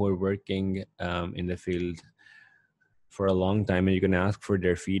who are working in the field for a long time, and you can ask for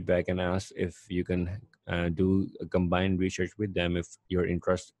their feedback and ask if you can do a combined research with them if your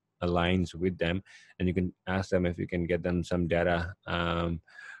interest aligns with them, and you can ask them if you can get them some data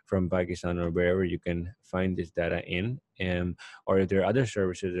from Pakistan or wherever you can find this data in, or if there are other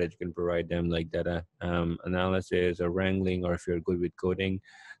services that you can provide them, like data analysis or wrangling, or if you're good with coding,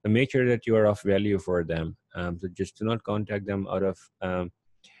 then make sure that you are of value for them. So just do not contact them out of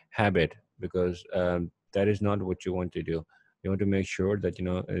habit, because that is not what you want to do. You want to make sure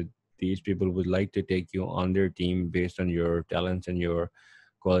that these people would like to take you on their team based on your talents and your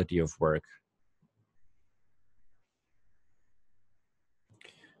quality of work.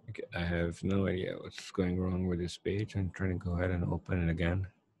 Okay, I have no idea what's going wrong with this page. I'm trying to go ahead and open it again.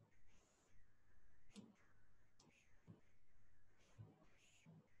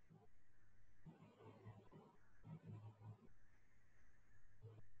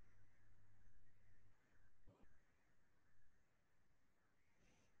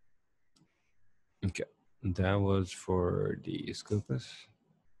 Okay, that was for the Scopus.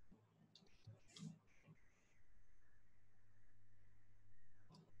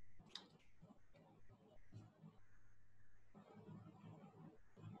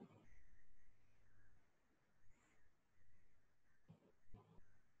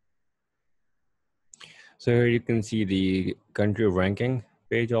 So here you can see the country ranking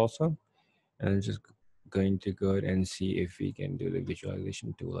page also. And I'm just going to go ahead and see if we can do the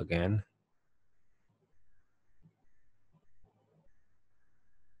visualization tool again.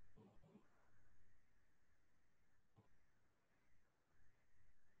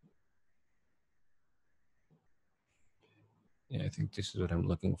 Yeah, I think this is what I'm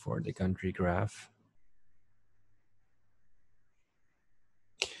looking for, the country graph.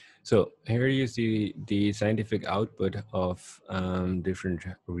 So here you see the scientific output of different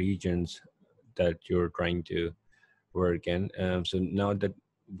regions that you're trying to work in. So now that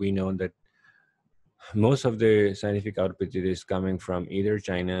we know that most of the scientific output is coming from either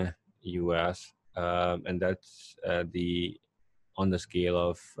China, US, and that's the on the scale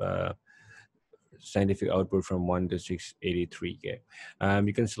of scientific output from 1 to 683K.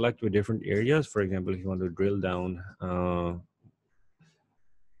 You can select with different areas. For example, if you want to drill down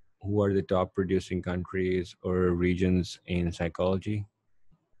who are the top producing countries or regions in psychology,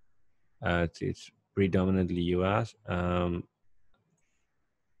 it's predominantly US.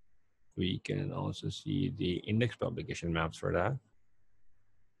 We can also see the index publication maps for that.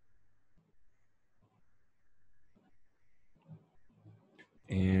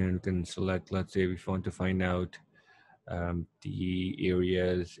 And we can select, let's say we want to find out the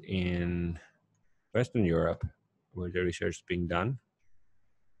areas in Western Europe where the research is being done.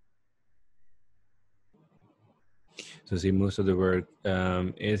 So see, most of the work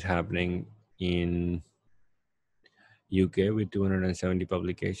is happening in UK with 270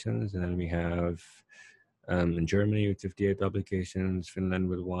 publications, and then we have in Germany with 58 publications, Finland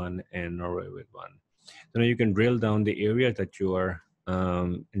with 1, and Norway with 1. So now you can drill down the area that you are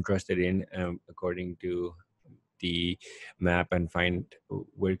interested in according to the map and find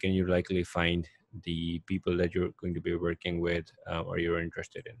where can you likely find the people that you're going to be working with or you're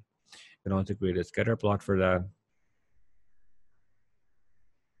interested in. You can also create a scatter plot for that.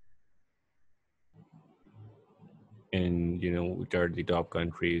 And which are the top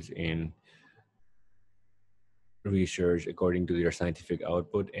countries in research according to their scientific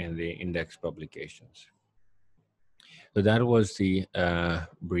output and the index publications. So that was the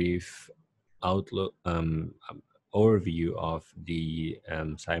brief outlook overview of the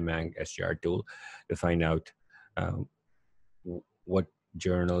SciMag SGR tool to find out what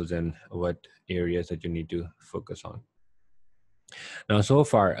journals and what areas that you need to focus on. Now, so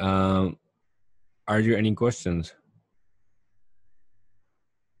far, are there any questions?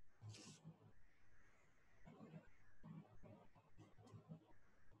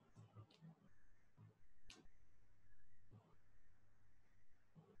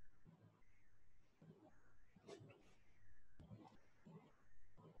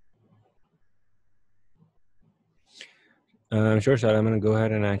 Sure, sir. I'm going to go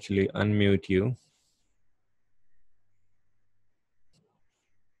ahead and actually unmute you.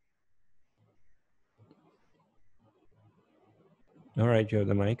 All right, you have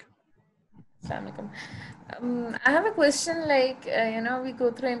the mic. I have a question. Like, we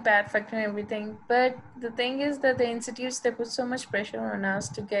go through impact factor and everything, but the thing is that the institutes, they put so much pressure on us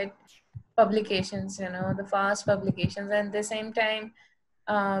to get publications, the fast publications, and at the same time,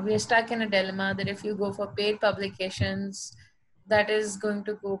 we are stuck in a dilemma that if you go for paid publications, that is going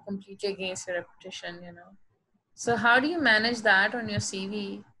to go completely against your reputation. So how do you manage that on your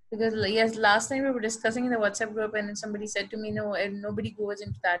CV? Because yes, last time we were discussing in the WhatsApp group, and somebody said to me, no, and nobody goes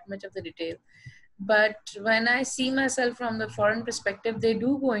into that much of the detail. But when I see myself from the foreign perspective, they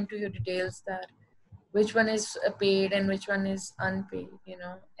do go into your details, that which one is paid and which one is unpaid,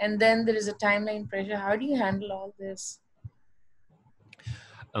 and then there is a timeline pressure. How do you handle all this?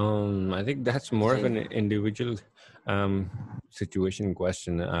 I think that's more of an individual situation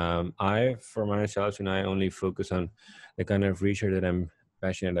question. I, for myself, I only focus on the kind of research that I'm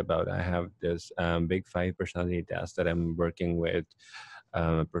passionate about. I have this big 5 personality test that I'm working with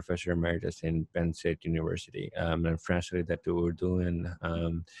Professor Emeritus in Penn State University. And translated that to Urdu, and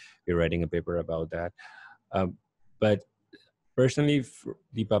we're writing a paper about that. But personally,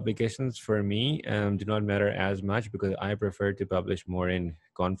 the publications for me do not matter as much because I prefer to publish more in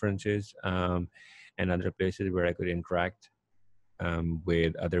conferences and other places where I could interact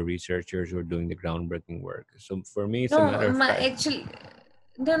with other researchers who are doing the groundbreaking work. So for me, it's a matter of time. Actually,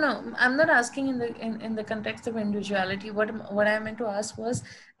 no, I'm not asking in the context of individuality. What I meant to ask was,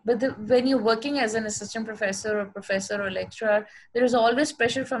 but when you're working as an assistant professor or lecturer, there is always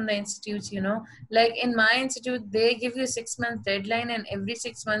pressure from the institutes. Like in my institute, they give you a 6-month deadline, and every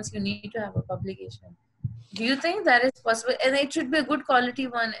 6 months you need to have a publication. Do you think that is possible? And it should be a good quality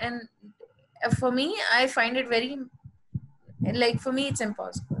one. And for me, I find it very, like, for me, it's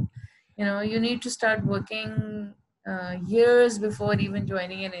impossible. You need to start working years before even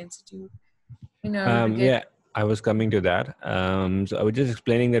joining an institute in order to get. Yeah, I was coming to that. So I was just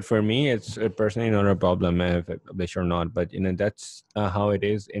explaining that for me, it's personally not a problem if I publish or not. But that's how it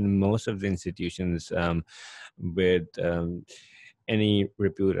is in most of the institutions with any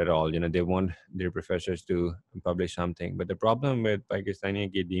repute at all. They want their professors to publish something. But the problem with Pakistani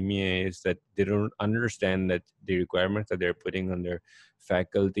academia is that they don't understand that the requirements that they're putting on their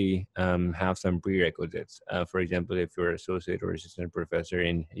faculty have some prerequisites. For example, if you're associate or assistant professor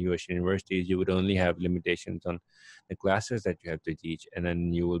in US universities, you would only have limitations on the classes that you have to teach, and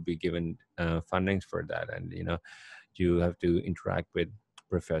then you will be given fundings for that. And you have to interact with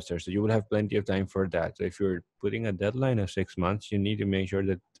professors, so you will have plenty of time for that. So if you're putting a deadline of 6 months, you need to make sure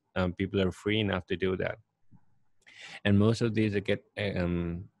that people are free enough to do that. And most of these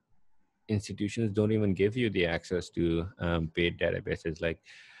institutions don't even give you the access to paid databases like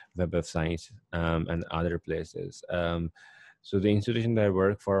Web of Science and other places. So the institution that I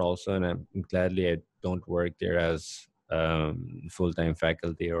work for also, and I'm gladly I don't work there as full-time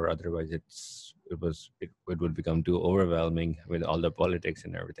faculty, or otherwise it would become too overwhelming with all the politics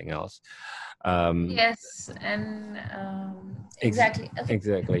and everything else. um, Yes, and ex- exactly. Okay.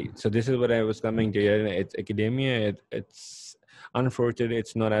 exactly. So this is what I was coming to. Yeah, it's academia. It's unfortunate.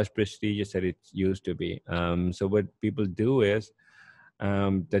 It's not as prestigious as it used to be. So what people do is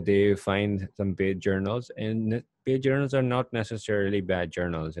that they find some paid journals, and paid journals are not necessarily bad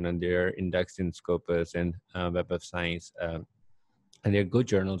journals. They're indexed in Scopus and Web of Science, and they're good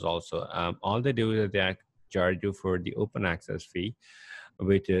journals also. All they do is they charge you for the open access fee,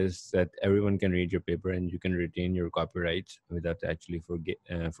 which is that everyone can read your paper and you can retain your copyrights without actually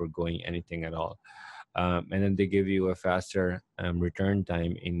foregoing anything at all. And then they give you a faster return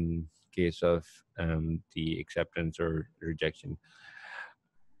time in case of the acceptance or rejection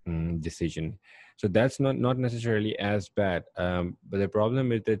decision. So that's not necessarily as bad. But the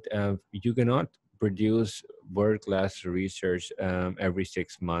problem is that you cannot produce world class research every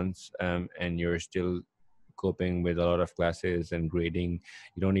 6 months, and you're still coping with a lot of classes and grading.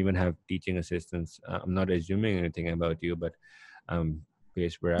 You don't even have teaching assistants. I'm not assuming anything about you, but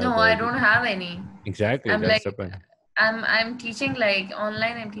place where I No, I work, don't have any. exactly, I'm that's like, the point. I'm teaching like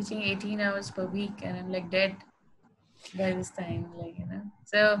online. I'm teaching 18 hours per week, and I'm like dead by this time,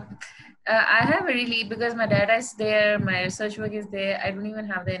 So I have a really, because my data is there, my research work is there. I don't even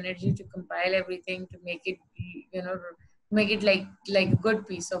have the energy to compile everything to make it, make it like a good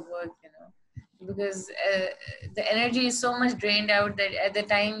piece of work, because the energy is so much drained out that at the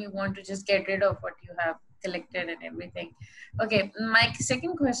time you want to just get rid of what you have collected and everything. Okay, my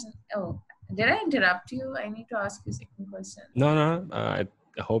second question. Oh, did I interrupt you? I need to ask you second question. No, no, I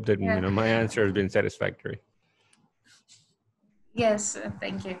hope that Yeah. my answer has been satisfactory. Yes,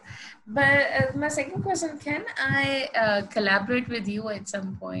 thank you. But my second question, can I collaborate with you at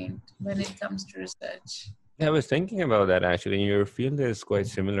some point when it comes to research? Yeah, I was thinking about that actually. Your field is quite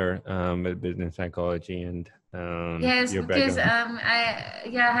similar with business psychology and Yes, your because background.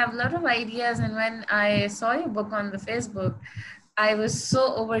 I have a lot of ideas, and when I saw your book on the Facebook, I was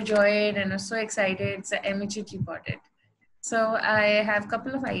so overjoyed and was so excited. So I immediately bought it. So I have a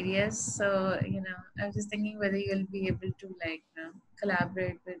couple of ideas. So I was just thinking whether you'll be able to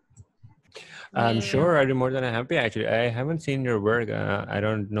collaborate with I'm me sure or. I'd be more than happy. Actually, I haven't seen your work. I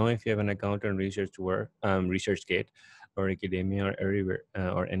don't know if you have an account on ResearchGate, or academia, or everywhere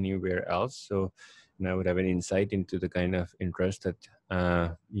or anywhere else. So, I would have an insight into the kind of interest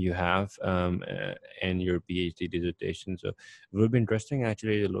that you have and your PhD dissertation. So, it would be interesting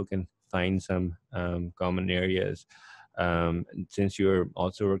actually to look and find some common areas. Since you're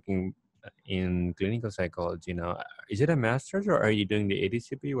also working in clinical psychology now, is it a master's or are you doing the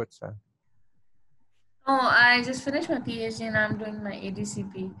ADCP? What's that? Oh, I just finished my PhD and I'm doing my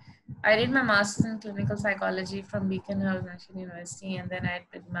ADCP. I did my master's in clinical psychology from Beacon House National University, and then I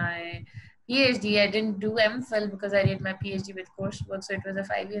did my PhD. I didn't do MPhil because I did my PhD with coursework, so it was a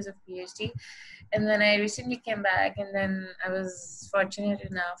 5 years of PhD. And then I recently came back, and then I was fortunate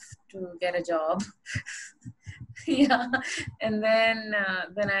enough to get a job. Yeah, and then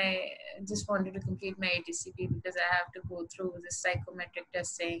I just wanted to complete my ADCP because I have to go through the psychometric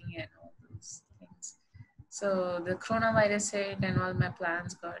testing and all those things. So the coronavirus hit and all my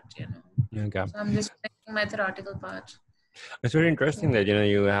plans got. Okay. So I'm just finishing my theoretical part. It's very Yeah. interesting that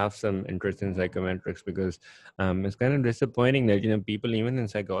you have some interest in psychometrics, because it's kind of disappointing that people even in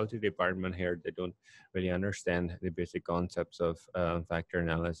psychology department here, they don't really understand the basic concepts of factor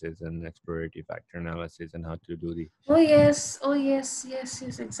analysis and exploratory factor analysis and how to do the. Oh yes. Oh yes. Yes.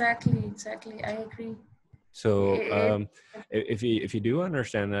 Yes. Exactly. Exactly. I agree. So It, if you do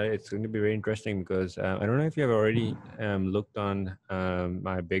understand that, it's going to be very interesting, because I don't know if you have already looked on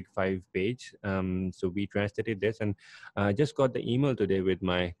my Big Five page. So we translated this, and I just got the email today with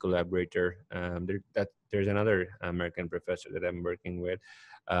my collaborator. There's another American professor that I'm working with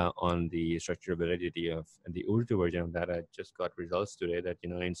on the structural validity of the Urdu version of that. I just got results today that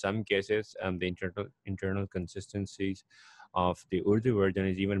in some cases the internal consistencies of the Urdu version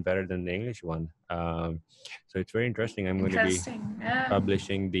is even better than the English one. So it's very interesting. I'm going to be interesting. Yeah.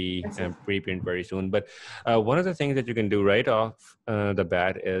 publishing the That's it. preprint very soon. But one of the things that you can do right off the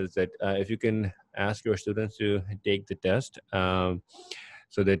bat is that if you can ask your students to take the test,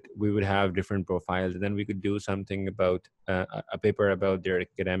 so that we would have different profiles, and then we could do something about a paper about their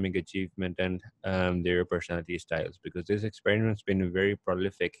academic achievement and their personality styles, because this experiment's been very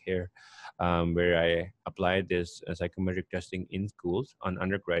prolific here, where I applied this psychometric testing in schools on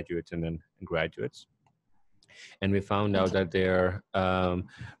undergraduates and then graduates. and we found out Okay. that their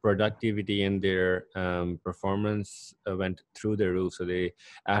productivity and their performance went through the roof. So they,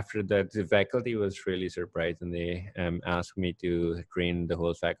 after that, the faculty was really surprised, and they asked me to train the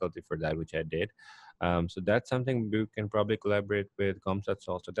whole faculty for that, which I did. So that's something we can probably collaborate with ComStats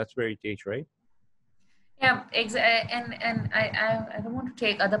also. That's where you teach, right? Yeah, and I don't want to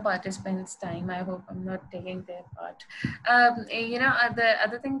take other participants' time. I hope I'm not taking their part. The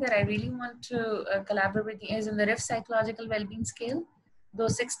other thing that I really want to collaborate with is in the RIF psychological well-being scale,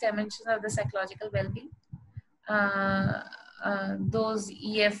 those 6 dimensions of the psychological well-being. Uh, those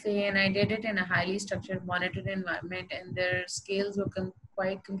EFA, and I did it in a highly structured, monitored environment, and their scales were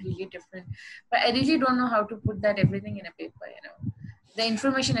quite completely different. But I really don't know how to put that everything in a paper. The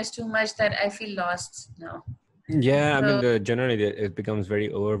information is too much that I feel lost now. Yeah, I mean, So generally it becomes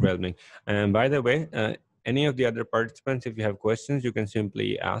very overwhelming. And by the way, any of the other participants, if you have questions, you can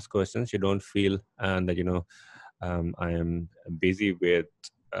simply ask questions. You don't feel that I am busy with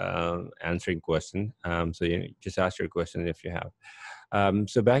answering questions. So you just ask your question if you have.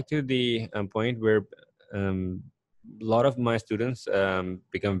 So back to the point where a lot of my students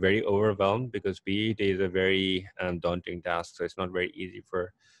become very overwhelmed because PET is a very daunting task. So it's not very easy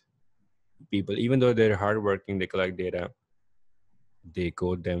for people, even though they're hardworking, they collect data, they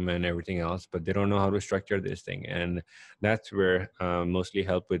code them and everything else, but they don't know how to structure this thing. And that's where mostly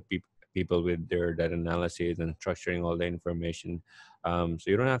help with people with their data analysis and structuring all the information. So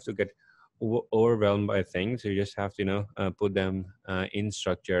you don't have to get overwhelmed by things. You just have to put them in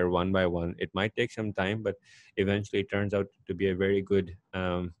structure one by one. It might take some time, but eventually it turns out to be a very good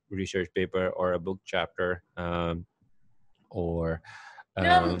research paper or a book chapter, or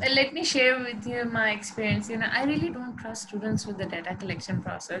let me share with you my experience. I really don't trust students with the data collection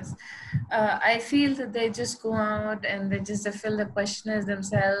process. I feel that they just go out and they fill the questionnaires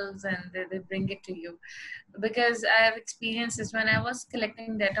themselves, and they bring it to you. Because I have experiences when I was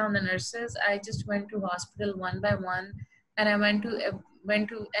collecting data on the nurses, I just went to hospital one by one, and I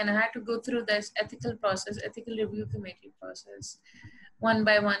and I had to go through this ethical process, ethical review committee process, one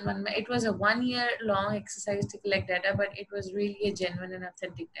by one, it was a 1 year long exercise to collect data, but it was really a genuine and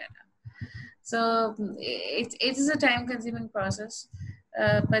authentic data. So it is a time consuming process.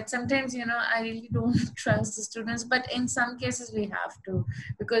 But sometimes, I really don't trust the students, but in some cases we have to,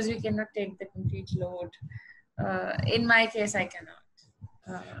 because we cannot take the complete load. In my case, I cannot.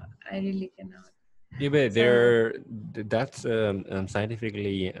 I really cannot. yeah, but So that's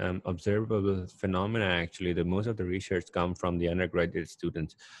scientifically observable phenomena. Actually, the most of the research come from the undergraduate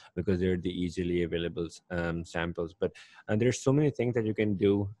students because they're the easily available samples. But there's so many things that you can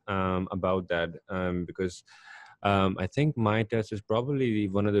do about that, because I think my test is probably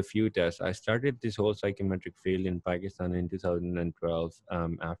one of the few tests. I started this whole psychometric field in Pakistan in 2012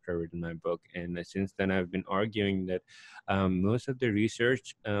 after I written my book. And since then, I've been arguing that most of the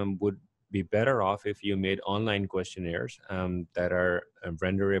research would be better off if you made online questionnaires that are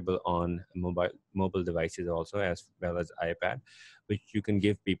renderable on mobile devices also, as well as iPad, which you can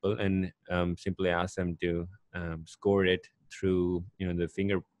give people and simply ask them to score it through the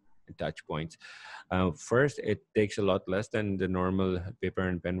finger touch points. First, it takes a lot less than the normal paper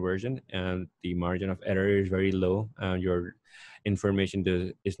and pen version, and the margin of error is very low. Your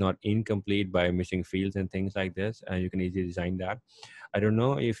information is not incomplete by missing fields and things like this. You can easily design that. I don't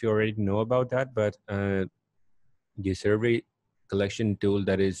know if you already know about that, but the survey collection tool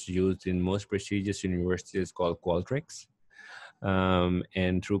that is used in most prestigious universities is called Qualtrics.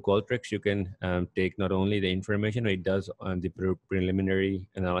 And through Qualtrics, you can take not only the information, it does the preliminary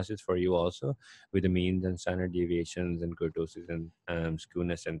analysis for you also, with the means and standard deviations and kurtosis and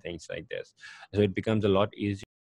skewness and things like this. So it becomes a lot easier